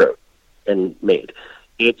I wrote and made.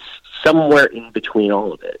 It's somewhere in between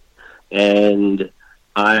all of it. And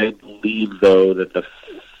I believe, though, that the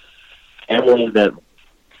family that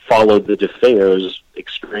followed the DeFeos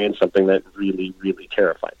experienced something that really, really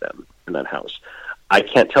terrified them in that house. I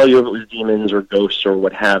can't tell you if it was demons or ghosts or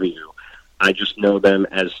what have you. I just know them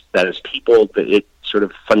as people, that it sort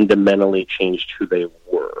of fundamentally changed who they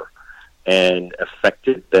were and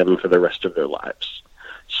affected them for the rest of their lives.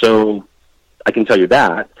 So I can tell you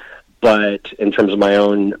that, but in terms of my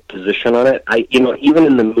own position on it, even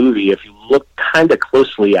in the movie, if you look kind of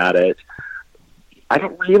closely at it, I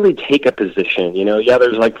don't really take a position. Yeah,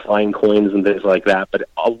 there's like flying coins and things like that, but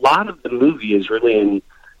a lot of the movie is really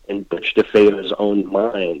in Butch DeFeo's own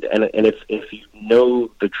mind. And if you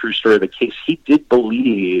know the true story of the case, he did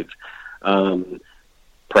believe,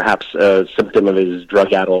 perhaps a symptom of his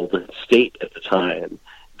drug-addled state at the time,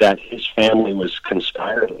 that his family was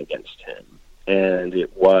conspiring against him. And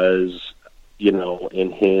it was,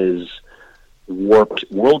 in his warped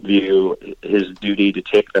worldview, his duty to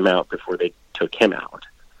take them out before they took him out.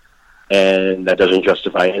 And that doesn't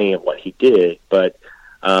justify any of what he did, but,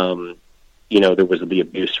 there was the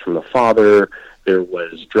abuse from the father, there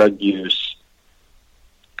was drug use,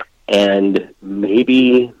 and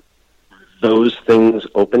maybe those things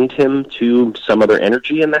opened him to some other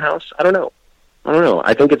energy in the house. I don't know.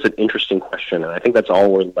 I think it's an interesting question, and I think that's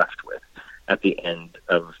all we're left with at the end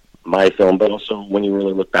of my film, but also when you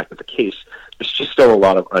really look back at the case, there's just still a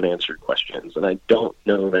lot of unanswered questions, and I don't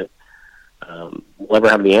know that we'll ever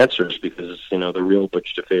have the answers, because, the real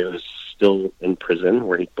Butch DeFeo is still in prison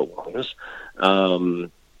where he belongs,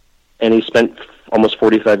 and he spent almost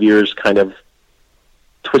 45 years kind of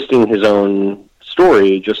twisting his own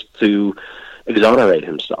story just to exonerate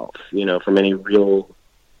himself, from any real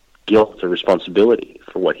guilt or responsibility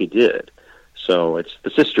for what he did. So it's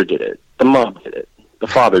the sister did it, the mom did it, the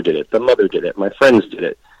father did it, the mother did it, my friends did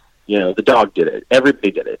it, the dog did it,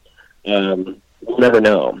 everybody did it. We'll never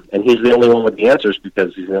know. And he's the only one with the answers,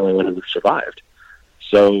 because he's the only one who survived.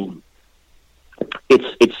 So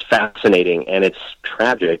it's fascinating and it's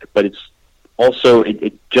tragic, but it's also,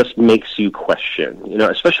 it just makes you question,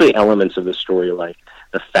 especially elements of the story, like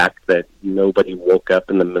the fact that nobody woke up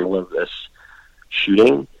in the middle of this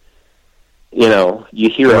shooting. You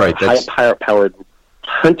hear a high-powered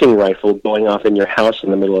hunting rifle going off in your house in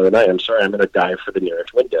the middle of the night. I'm sorry, I'm going to dive for the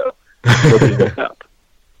nearest window. Nobody woke up.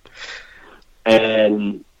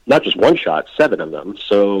 And not just one shot, 7 of them.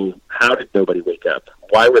 So how did nobody wake up?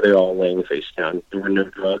 Why were they all laying face down? There were no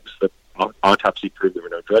drugs. The autopsy proved there were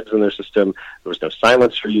no drugs in their system. There was no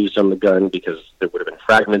silencer used on the gun, because there would have been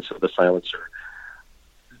fragments of the silencer.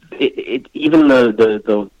 Even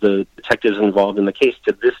the detectives involved in the case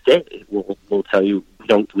to this day will tell you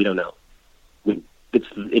we don't know.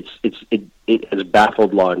 It has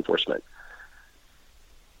baffled law enforcement.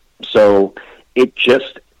 So it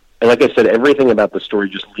just, and like I said, everything about the story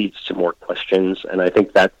just leads to more questions. And I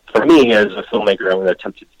think that, for me, as a filmmaker, I'm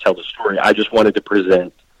attempting to tell the story. I just wanted to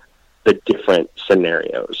present the different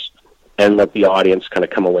scenarios and let the audience kind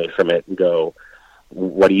of come away from it and go,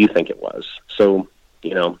 what do you think it was? So,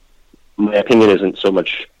 my opinion isn't so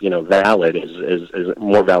much, valid, is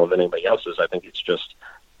more valid than anybody else's. I think it's just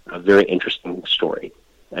a very interesting story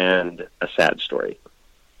and a sad story.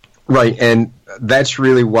 Right, and that's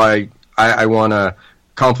really why I want to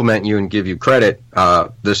compliment you and give you credit.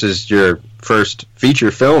 This is your first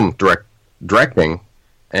feature film directing,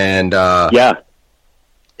 and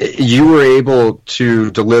you were able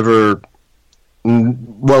to deliver,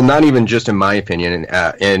 well, not even just in my opinion,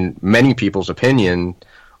 in many people's opinion,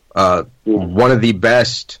 one of the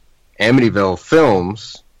best Amityville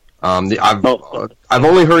films. I've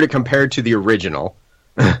only heard it compared to the original.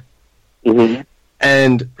 Mm-hmm.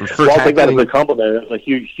 And I think that is a compliment. It's a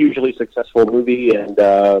hugely successful movie, and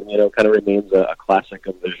kind of remains a classic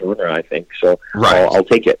of the genre, I think. So right. I'll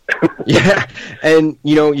take it. Yeah, and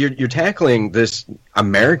you're tackling this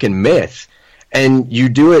American myth, and you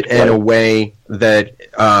do it in a way that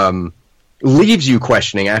leaves you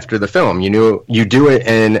questioning after the film. You do it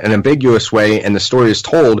in an ambiguous way, and the story is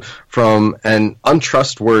told from an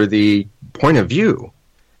untrustworthy point of view.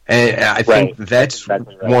 And I think that's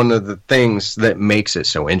exactly right. One of the things that makes it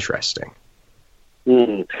so interesting.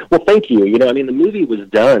 Well, thank you. The movie was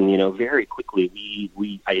done, very quickly.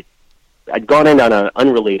 I'd gone in on an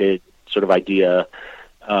unrelated sort of idea,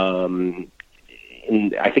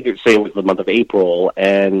 and I think it was the month of April,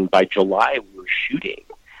 and by July we were shooting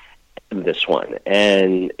this one,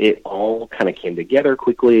 and it all kind of came together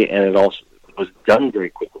quickly, and it also was done very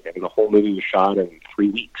quickly. The whole movie was shot in 3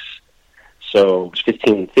 weeks, so it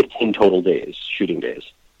was 15 total days, shooting days.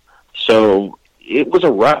 So it was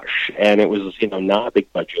a rush, and it was not a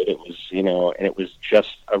big budget. It was and it was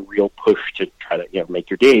just a real push to try to make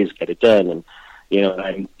your days, get it done, and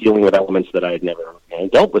I'm dealing with elements that I had never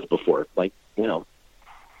dealt with before, like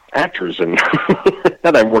actors, and not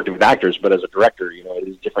that I'm working with actors, but as a director, it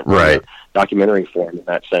is different from documentary form in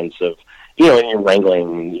that sense of, and you're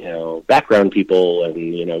wrangling, background people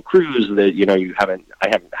and, crews that, I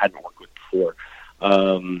hadn't worked with before.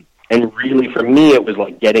 And really for me, it was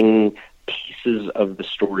like getting pieces of the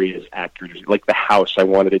story as actors, like the house. I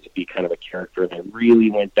wanted it to be kind of a character, and I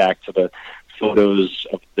really went back to the photos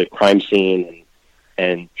of the crime scene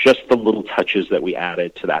and just the little touches that we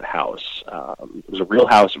added to that house. It was a real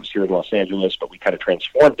house. It was here in Los Angeles, but we kind of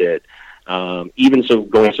transformed it. Even so,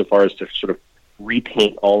 going so far as to sort of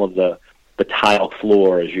repaint all of the tile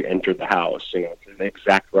floor as you enter the house. It's an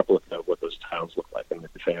exact replica of what those tiles look like in the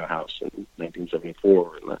DeFeo house in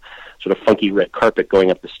 1974, and the sort of funky red carpet going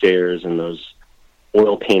up the stairs, and those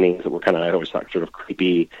oil paintings that were kind of, I always thought, sort of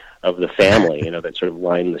creepy, of the family, that sort of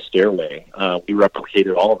lined the stairway. We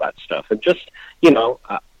replicated all of that stuff. And just,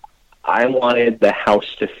 I wanted the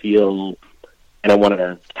house to feel, and I wanted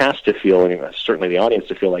our cast to feel, and certainly the audience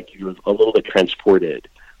to feel like you were a little bit transported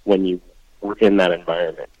when you were in that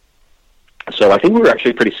environment. So I think we were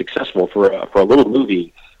actually pretty successful for a little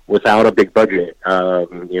movie without a big budget.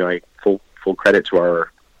 I full credit to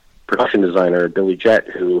our production designer, Billy Jett,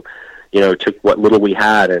 who took what little we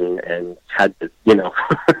had and had to,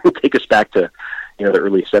 take us back to, the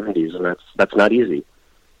early 70s, and that's not easy.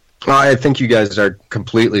 Well, I think you guys are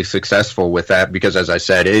completely successful with that because, as I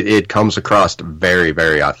said, it comes across very,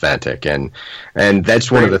 very authentic, and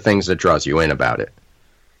that's one of the things that draws you in about it.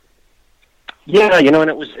 Yeah, and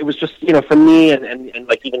it was just, for me, and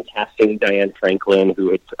like even casting Diane Franklin,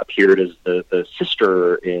 who had appeared as the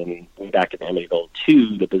sister way back in Amityville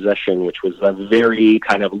 2, The Possession, which was a very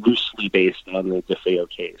kind of loosely based on the DeFeo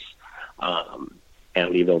case,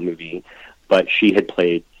 Amityville movie, but she had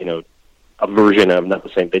played, a version of, not the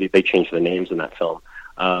same, they changed the names in that film,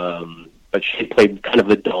 but she had played kind of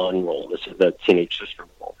the Dawn role. This is the teenage sister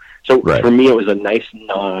role. So for me, it was a nice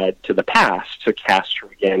nod to the past to cast her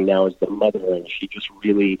again now as the mother, and she just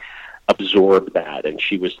really absorbed that, and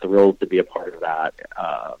she was thrilled to be a part of that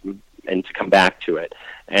and to come back to it.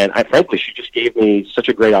 And frankly, she just gave me such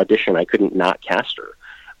a great audition, I couldn't not cast her.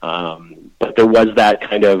 But there was that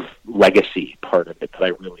kind of legacy part of it that I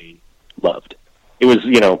really loved. It was,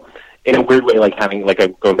 in a weird way,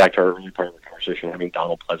 going back to our earlier part of the conversation, having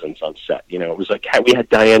Donald Pleasance on set. It was like we had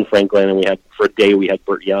Diane Franklin, and for a day we had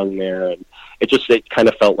Burt Young there, and it kind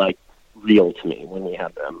of felt like real to me when we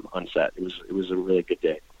had them on set. It was a really good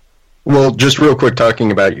day. Well, just real quick,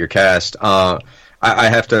 talking about your cast, I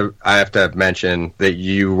have to mention that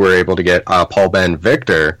you were able to get Paul Ben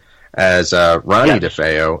Victor as Ronnie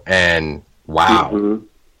DeFeo, and wow,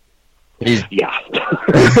 he's yep.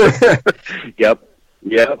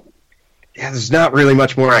 Yeah, there's not really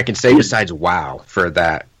much more I can say besides wow for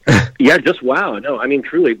that. Yeah, just wow. No, I mean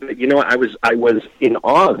truly. But I was in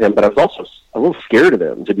awe of him, but I was also a little scared of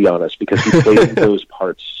him, to be honest, because he played those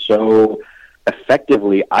parts so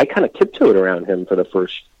effectively. I kind of tiptoed around him for the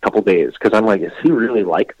first couple days because I'm like, is he really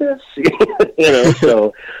like this?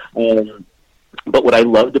 So. But what I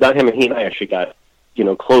loved about him, and he and I actually got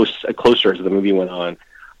closer as the movie went on.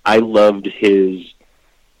 I loved his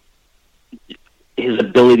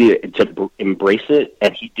ability to embrace it,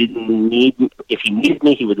 and he didn't need, if he needed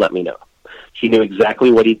me, he would let me know. He knew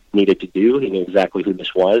exactly what he needed to do. He knew exactly who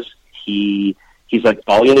this was. He's like,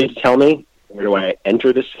 all you need to tell me, where do I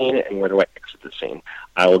enter the scene and where do I exit the scene?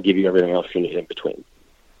 I will give you everything else you need in between.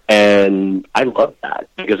 And I loved that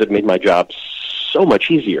because it made my job so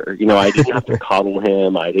much easier. I didn't have to coddle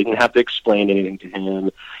him. I didn't have to explain anything to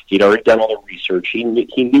him. He'd already done all the research. He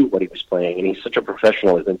knew what he was playing, and he's such a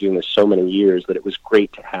professional. He's been doing this so many years that it was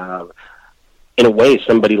great to have, in a way,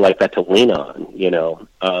 somebody like that to lean on.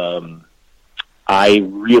 I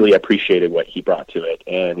really appreciated what he brought to it,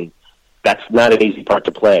 and that's not an easy part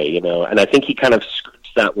to play, And I think he kind of skirts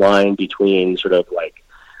that line between sort of like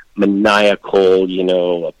maniacal,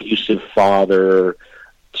 abusive father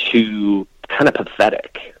to kind of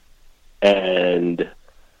pathetic. And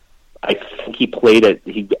I think he played it.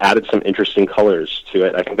 He added some interesting colors to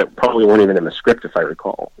it. I think that probably weren't even in the script, if I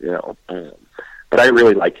recall. But I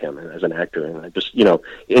really liked him as an actor, and I just, in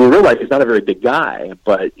real life, he's not a very big guy,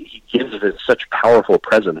 but he gives it such powerful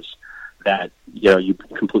presence that you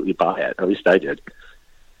completely buy it. At least I did.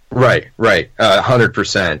 Right,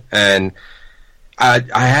 100%. And I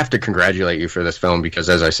have to congratulate you for this film because,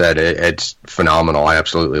 as I said, it's phenomenal. I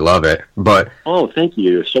absolutely love it. But thank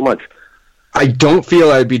you so much. I don't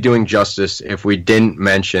feel I'd be doing justice if we didn't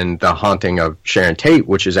mention The Haunting of Sharon Tate,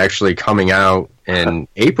 which is actually coming out in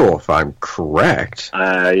April, if I'm correct.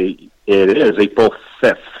 It is April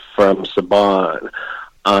 5th from Saban.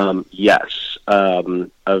 Yes,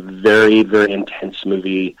 a very, very intense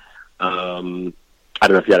movie. I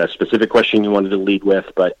don't know if you had a specific question you wanted to lead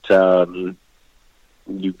with, but you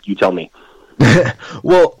tell me.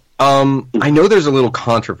 Well, I know there's a little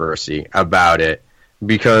controversy about it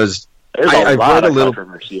because There's I've lot read of a little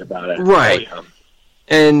controversy about it. Right. Oh, yeah.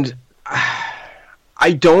 And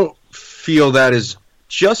I don't feel that is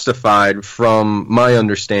justified from my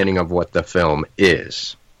understanding of what the film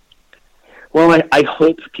is. Well, I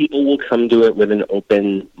hope people will come to it with an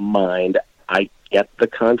open mind. I get the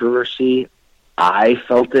controversy. I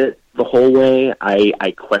felt it the whole way.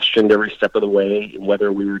 I questioned every step of the way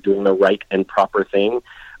whether we were doing the right and proper thing.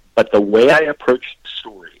 But the way I approached the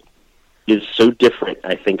story is so different,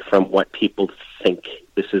 I think, from what people think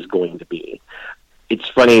this is going to be. It's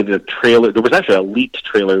funny, the trailer, there was actually a leaked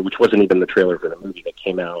trailer, which wasn't even the trailer for the movie that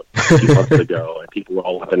came out a few months ago, and people were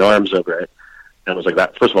all up in arms over it. And I was like,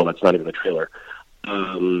 that, first of all, that's not even the trailer.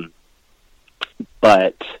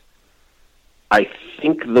 But I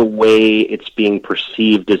think the way it's being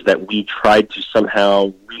perceived is that we tried to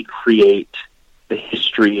somehow recreate the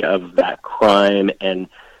history of that crime, and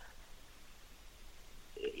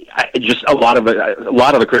just a lot of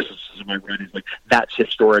the criticism I read is like, that's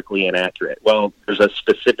historically inaccurate. Well, there's a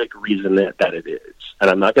specific reason that it is, and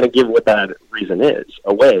I'm not going to give what that reason is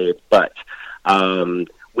away, but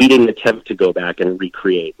we didn't attempt to go back and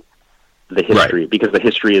recreate the history, because the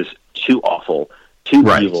history is too awful, too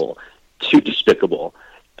evil, too despicable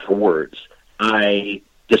for words. I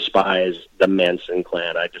despise the Manson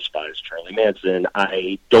clan. I despise Charlie Manson.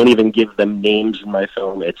 I don't even give them names in my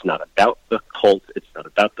film. It's not about the cult. It's not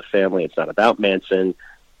about the family. It's not about Manson.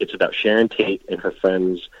 It's about Sharon Tate and her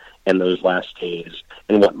friends and those last days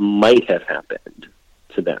and what might have happened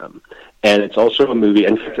to them. And it's also a movie,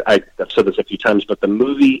 and I've said this a few times, but the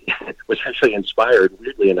movie was actually inspired,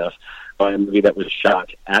 weirdly enough, by a movie that was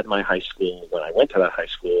shot at my high school when I went to that high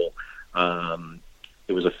school.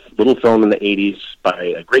 It was a little film in the 80s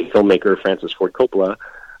by a great filmmaker, Francis Ford Coppola,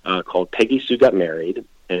 called Peggy Sue Got Married,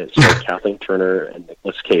 and it starred Kathleen Turner and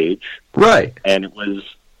Nicolas Cage. Right. And it was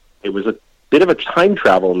a bit of a time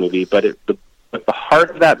travel movie, but the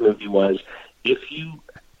heart of that movie was, if you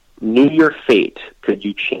knew your fate, could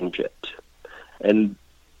you change it? And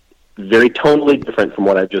very tonally different from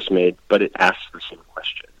what I've just made, but it asks the same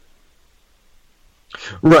question.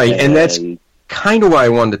 Right, and that's kind of why I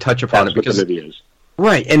wanted to touch upon it, because the movie is.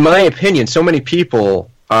 Right, in my opinion, so many people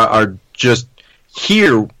are just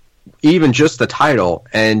hear even just the title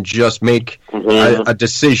and just make a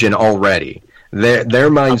decision already. Their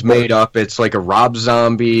mind's made up. It's like a Rob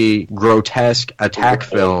Zombie grotesque attack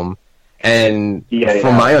film, and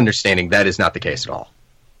from my understanding, that is not the case at all.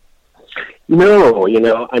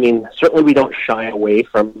 No, I mean, certainly we don't shy away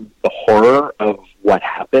from the horror of what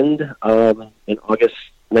happened in August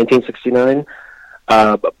 1969,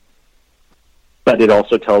 but it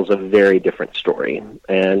also tells a very different story,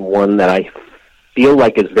 and one that I feel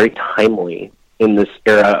like is very timely in this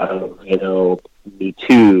era of, Me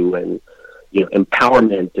Too and,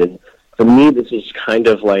 empowerment. And for me, this is kind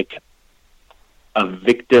of like a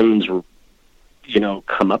victim's,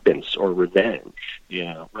 comeuppance or revenge.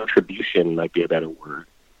 Retribution might be a better word.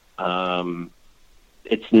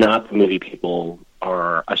 It's not the movie people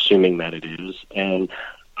are assuming that it is, and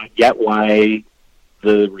I get why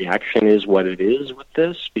the reaction is what it is with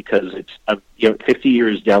this, because it's 50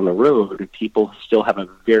 years down the road, people still have a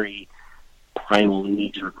very primal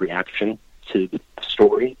knee-jerk reaction to the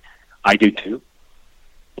story. I do too.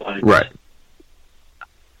 But right.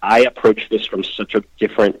 I approach this from such a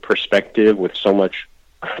different perspective, with so much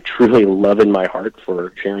truly love in my heart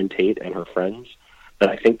for Sharon Tate and her friends, that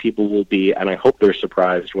I think people will be, and I hope they're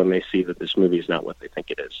surprised when they see that this movie is not what they think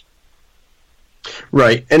it is.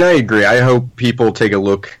 Right, and I agree. I hope people take a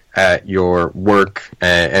look at your work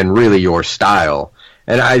and really your style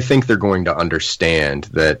And I think they're going to understand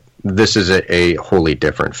that this is a wholly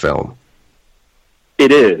different film.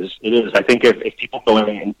 It is. I think if people go in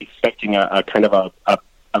and expecting a kind of a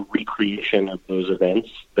recreation of those events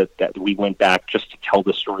that we went back just to tell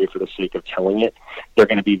the story for the sake of telling it, they're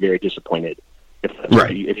going to be very disappointed.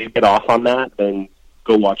 If you get off on that, then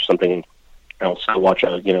go watch something else. Go watch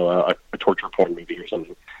a torture porn movie or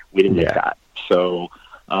something. We didn't get that. So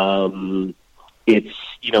it's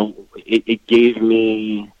it gave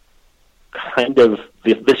me kind of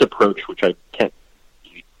this approach, which I can't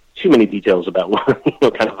give you too many details about.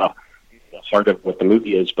 Kind of the heart of what the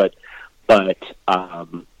movie is, but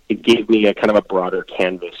it gave me a kind of a broader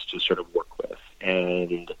canvas to sort of work with.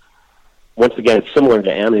 And once again, it's similar to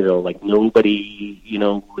Amityville. Like, nobody,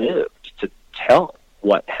 lived to tell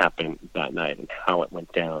what happened that night and how it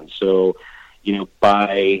went down. So,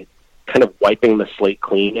 by kind of wiping the slate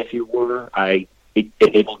clean, if you were, it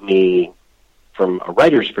enabled me, from a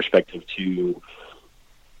writer's perspective, to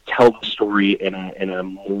tell the story in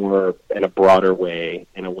a broader way,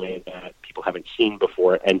 in a way that people haven't seen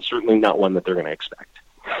before, and certainly not one that they're going to expect.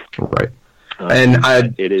 Right. And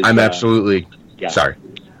I'm absolutely sorry.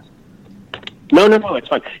 No, it's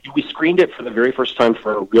fine. We screened it for the very first time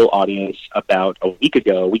for a real audience about a week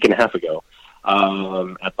and a half ago,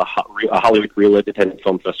 at the Hollywood Real Independent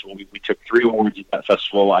Film Festival. We took 3 awards at that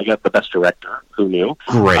festival. I got the Best Director. Who knew?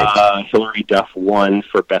 Great. Hilary Duff won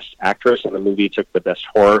for Best Actress, and the movie took the Best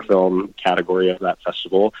Horror Film category of that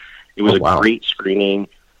festival. It was a great screening.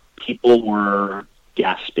 People were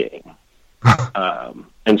gasping,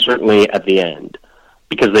 and certainly at the end,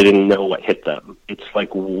 because they didn't know what hit them. It's like,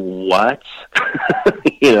 what?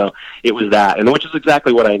 It was that, and which is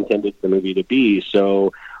exactly what I intended the movie to be.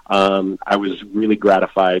 So I was really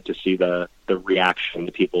gratified to see the reaction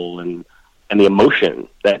to people and the emotion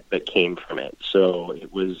that came from it. So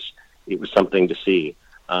it was something to see.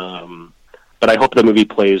 But I hope the movie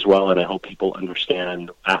plays well, and I hope people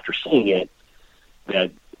understand after seeing it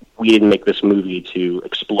that we didn't make this movie to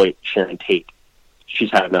exploit Sharon Tate.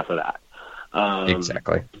 She's had enough of that.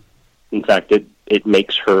 Exactly. In fact, it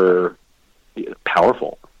makes her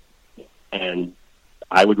powerful, and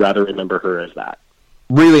I would rather remember her as that.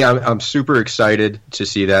 Really, I'm super excited to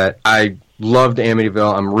see that. I loved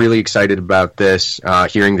Amityville. I'm really excited about this,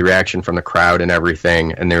 hearing the reaction from the crowd and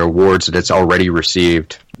everything, and the awards that it's already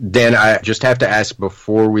received. Dan, I just have to ask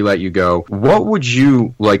before we let you go, what would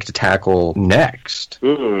you like to tackle next?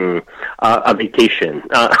 A vacation.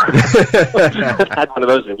 I've had one of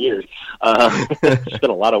those in years. It's been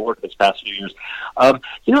a lot of work this past few years.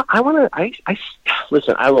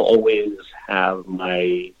 Listen, I will always have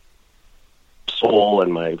my soul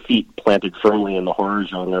and my feet planted firmly in the horror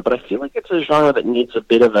genre, but I feel like it's a genre that needs a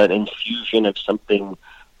bit of an infusion of something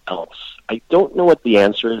else. I don't know what the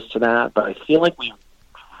answer is to that, but I feel like we've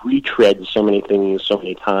retread so many things so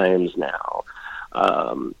many times now,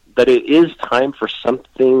 that it is time for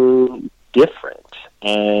something different.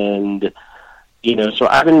 And so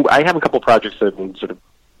I have a couple projects that have been sort of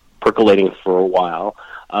percolating for a while,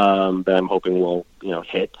 that I'm hoping will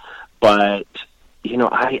hit, but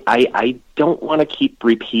I don't want to keep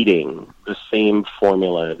repeating the same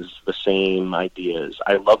formulas, the same ideas.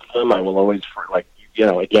 I love them. I will always,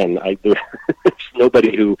 again, there's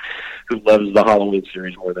nobody who loves the Halloween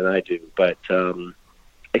series more than I do. But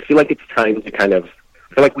I feel like it's time to I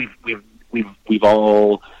feel like we've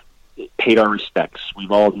all paid our respects.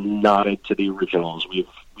 We've all nodded to the originals. We've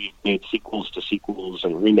made sequels to sequels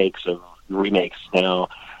and remakes of remakes now.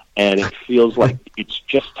 And it feels like it's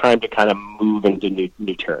just time to kind of move into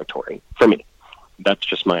new territory for me. That's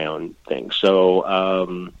just my own thing. So,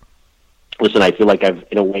 listen, I feel like I've,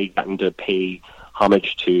 in a way, gotten to pay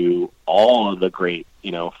homage to all of the great,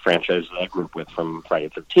 franchises that I grew up with, from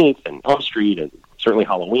Friday the 13th and Elm Street, and certainly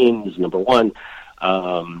Halloween is number one,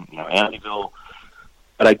 Amityville.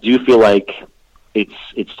 But I do feel like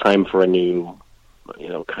it's time for a new,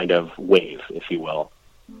 kind of wave, if you will.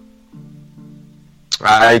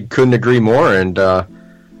 I couldn't agree more, and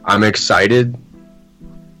I'm excited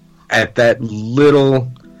at that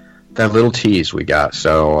little tease we got.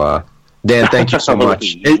 So, Dan, thank you so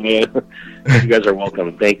much. You guys are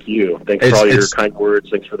welcome. Thank you. Thanks for all your kind words.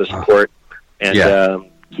 Thanks for the support, and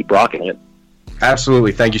keep rocking it.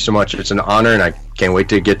 Absolutely. Thank you so much. It's an honor, and I can't wait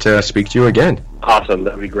to get to speak to you again. Awesome.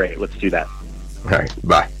 That would be great. Let's do that. All right.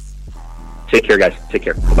 Bye. Take care, guys. Take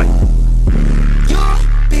care. Bye-bye.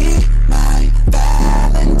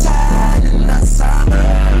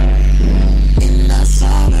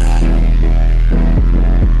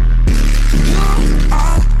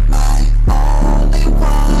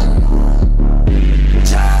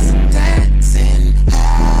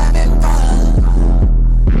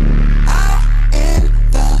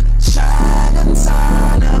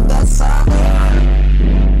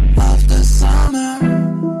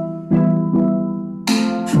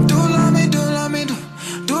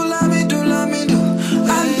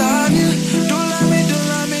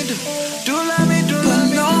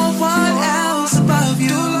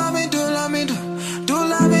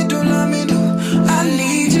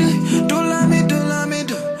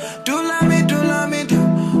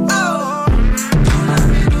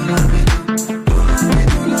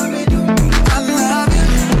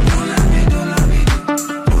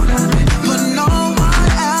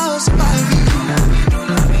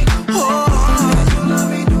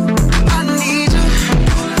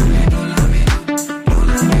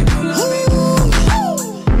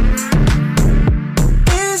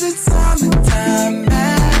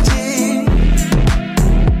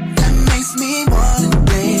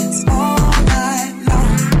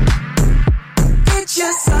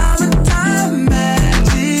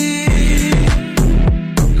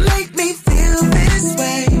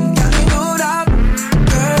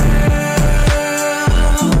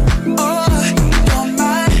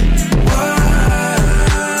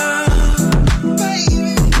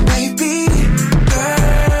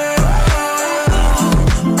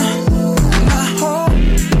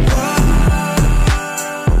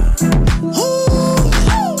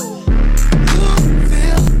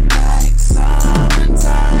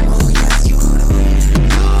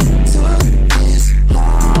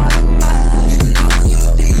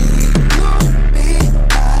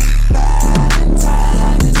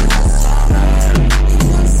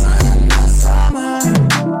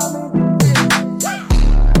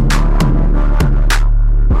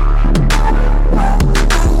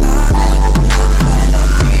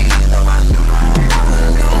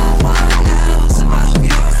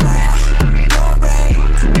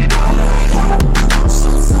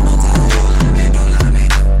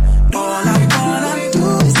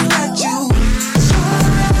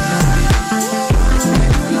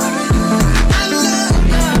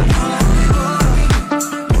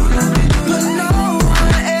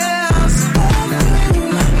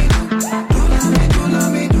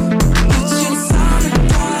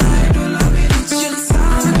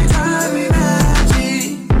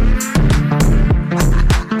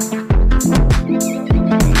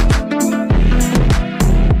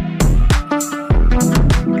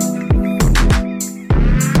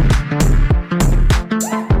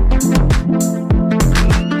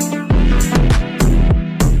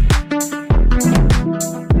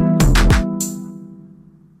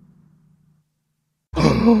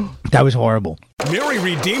 That was horrible. Mary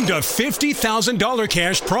redeemed a $50,000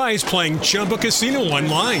 cash prize playing Chumba Casino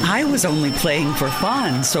online. I was only playing for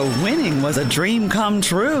fun, so winning was a dream come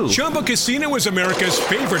true. Chumba Casino is America's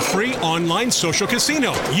favorite free online social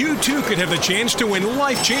casino. You too could have the chance to win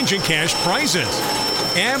life-changing cash prizes.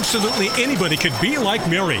 Absolutely anybody could be like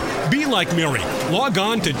Mary. Be like Mary. Log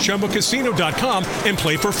on to ChumbaCasino.com and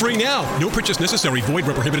play for free now. No purchase necessary. Void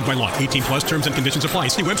where prohibited by law. 18 plus terms and conditions apply.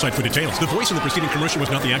 See website for details. The voice in the preceding commercial was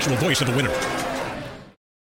not the actual voice of the winner.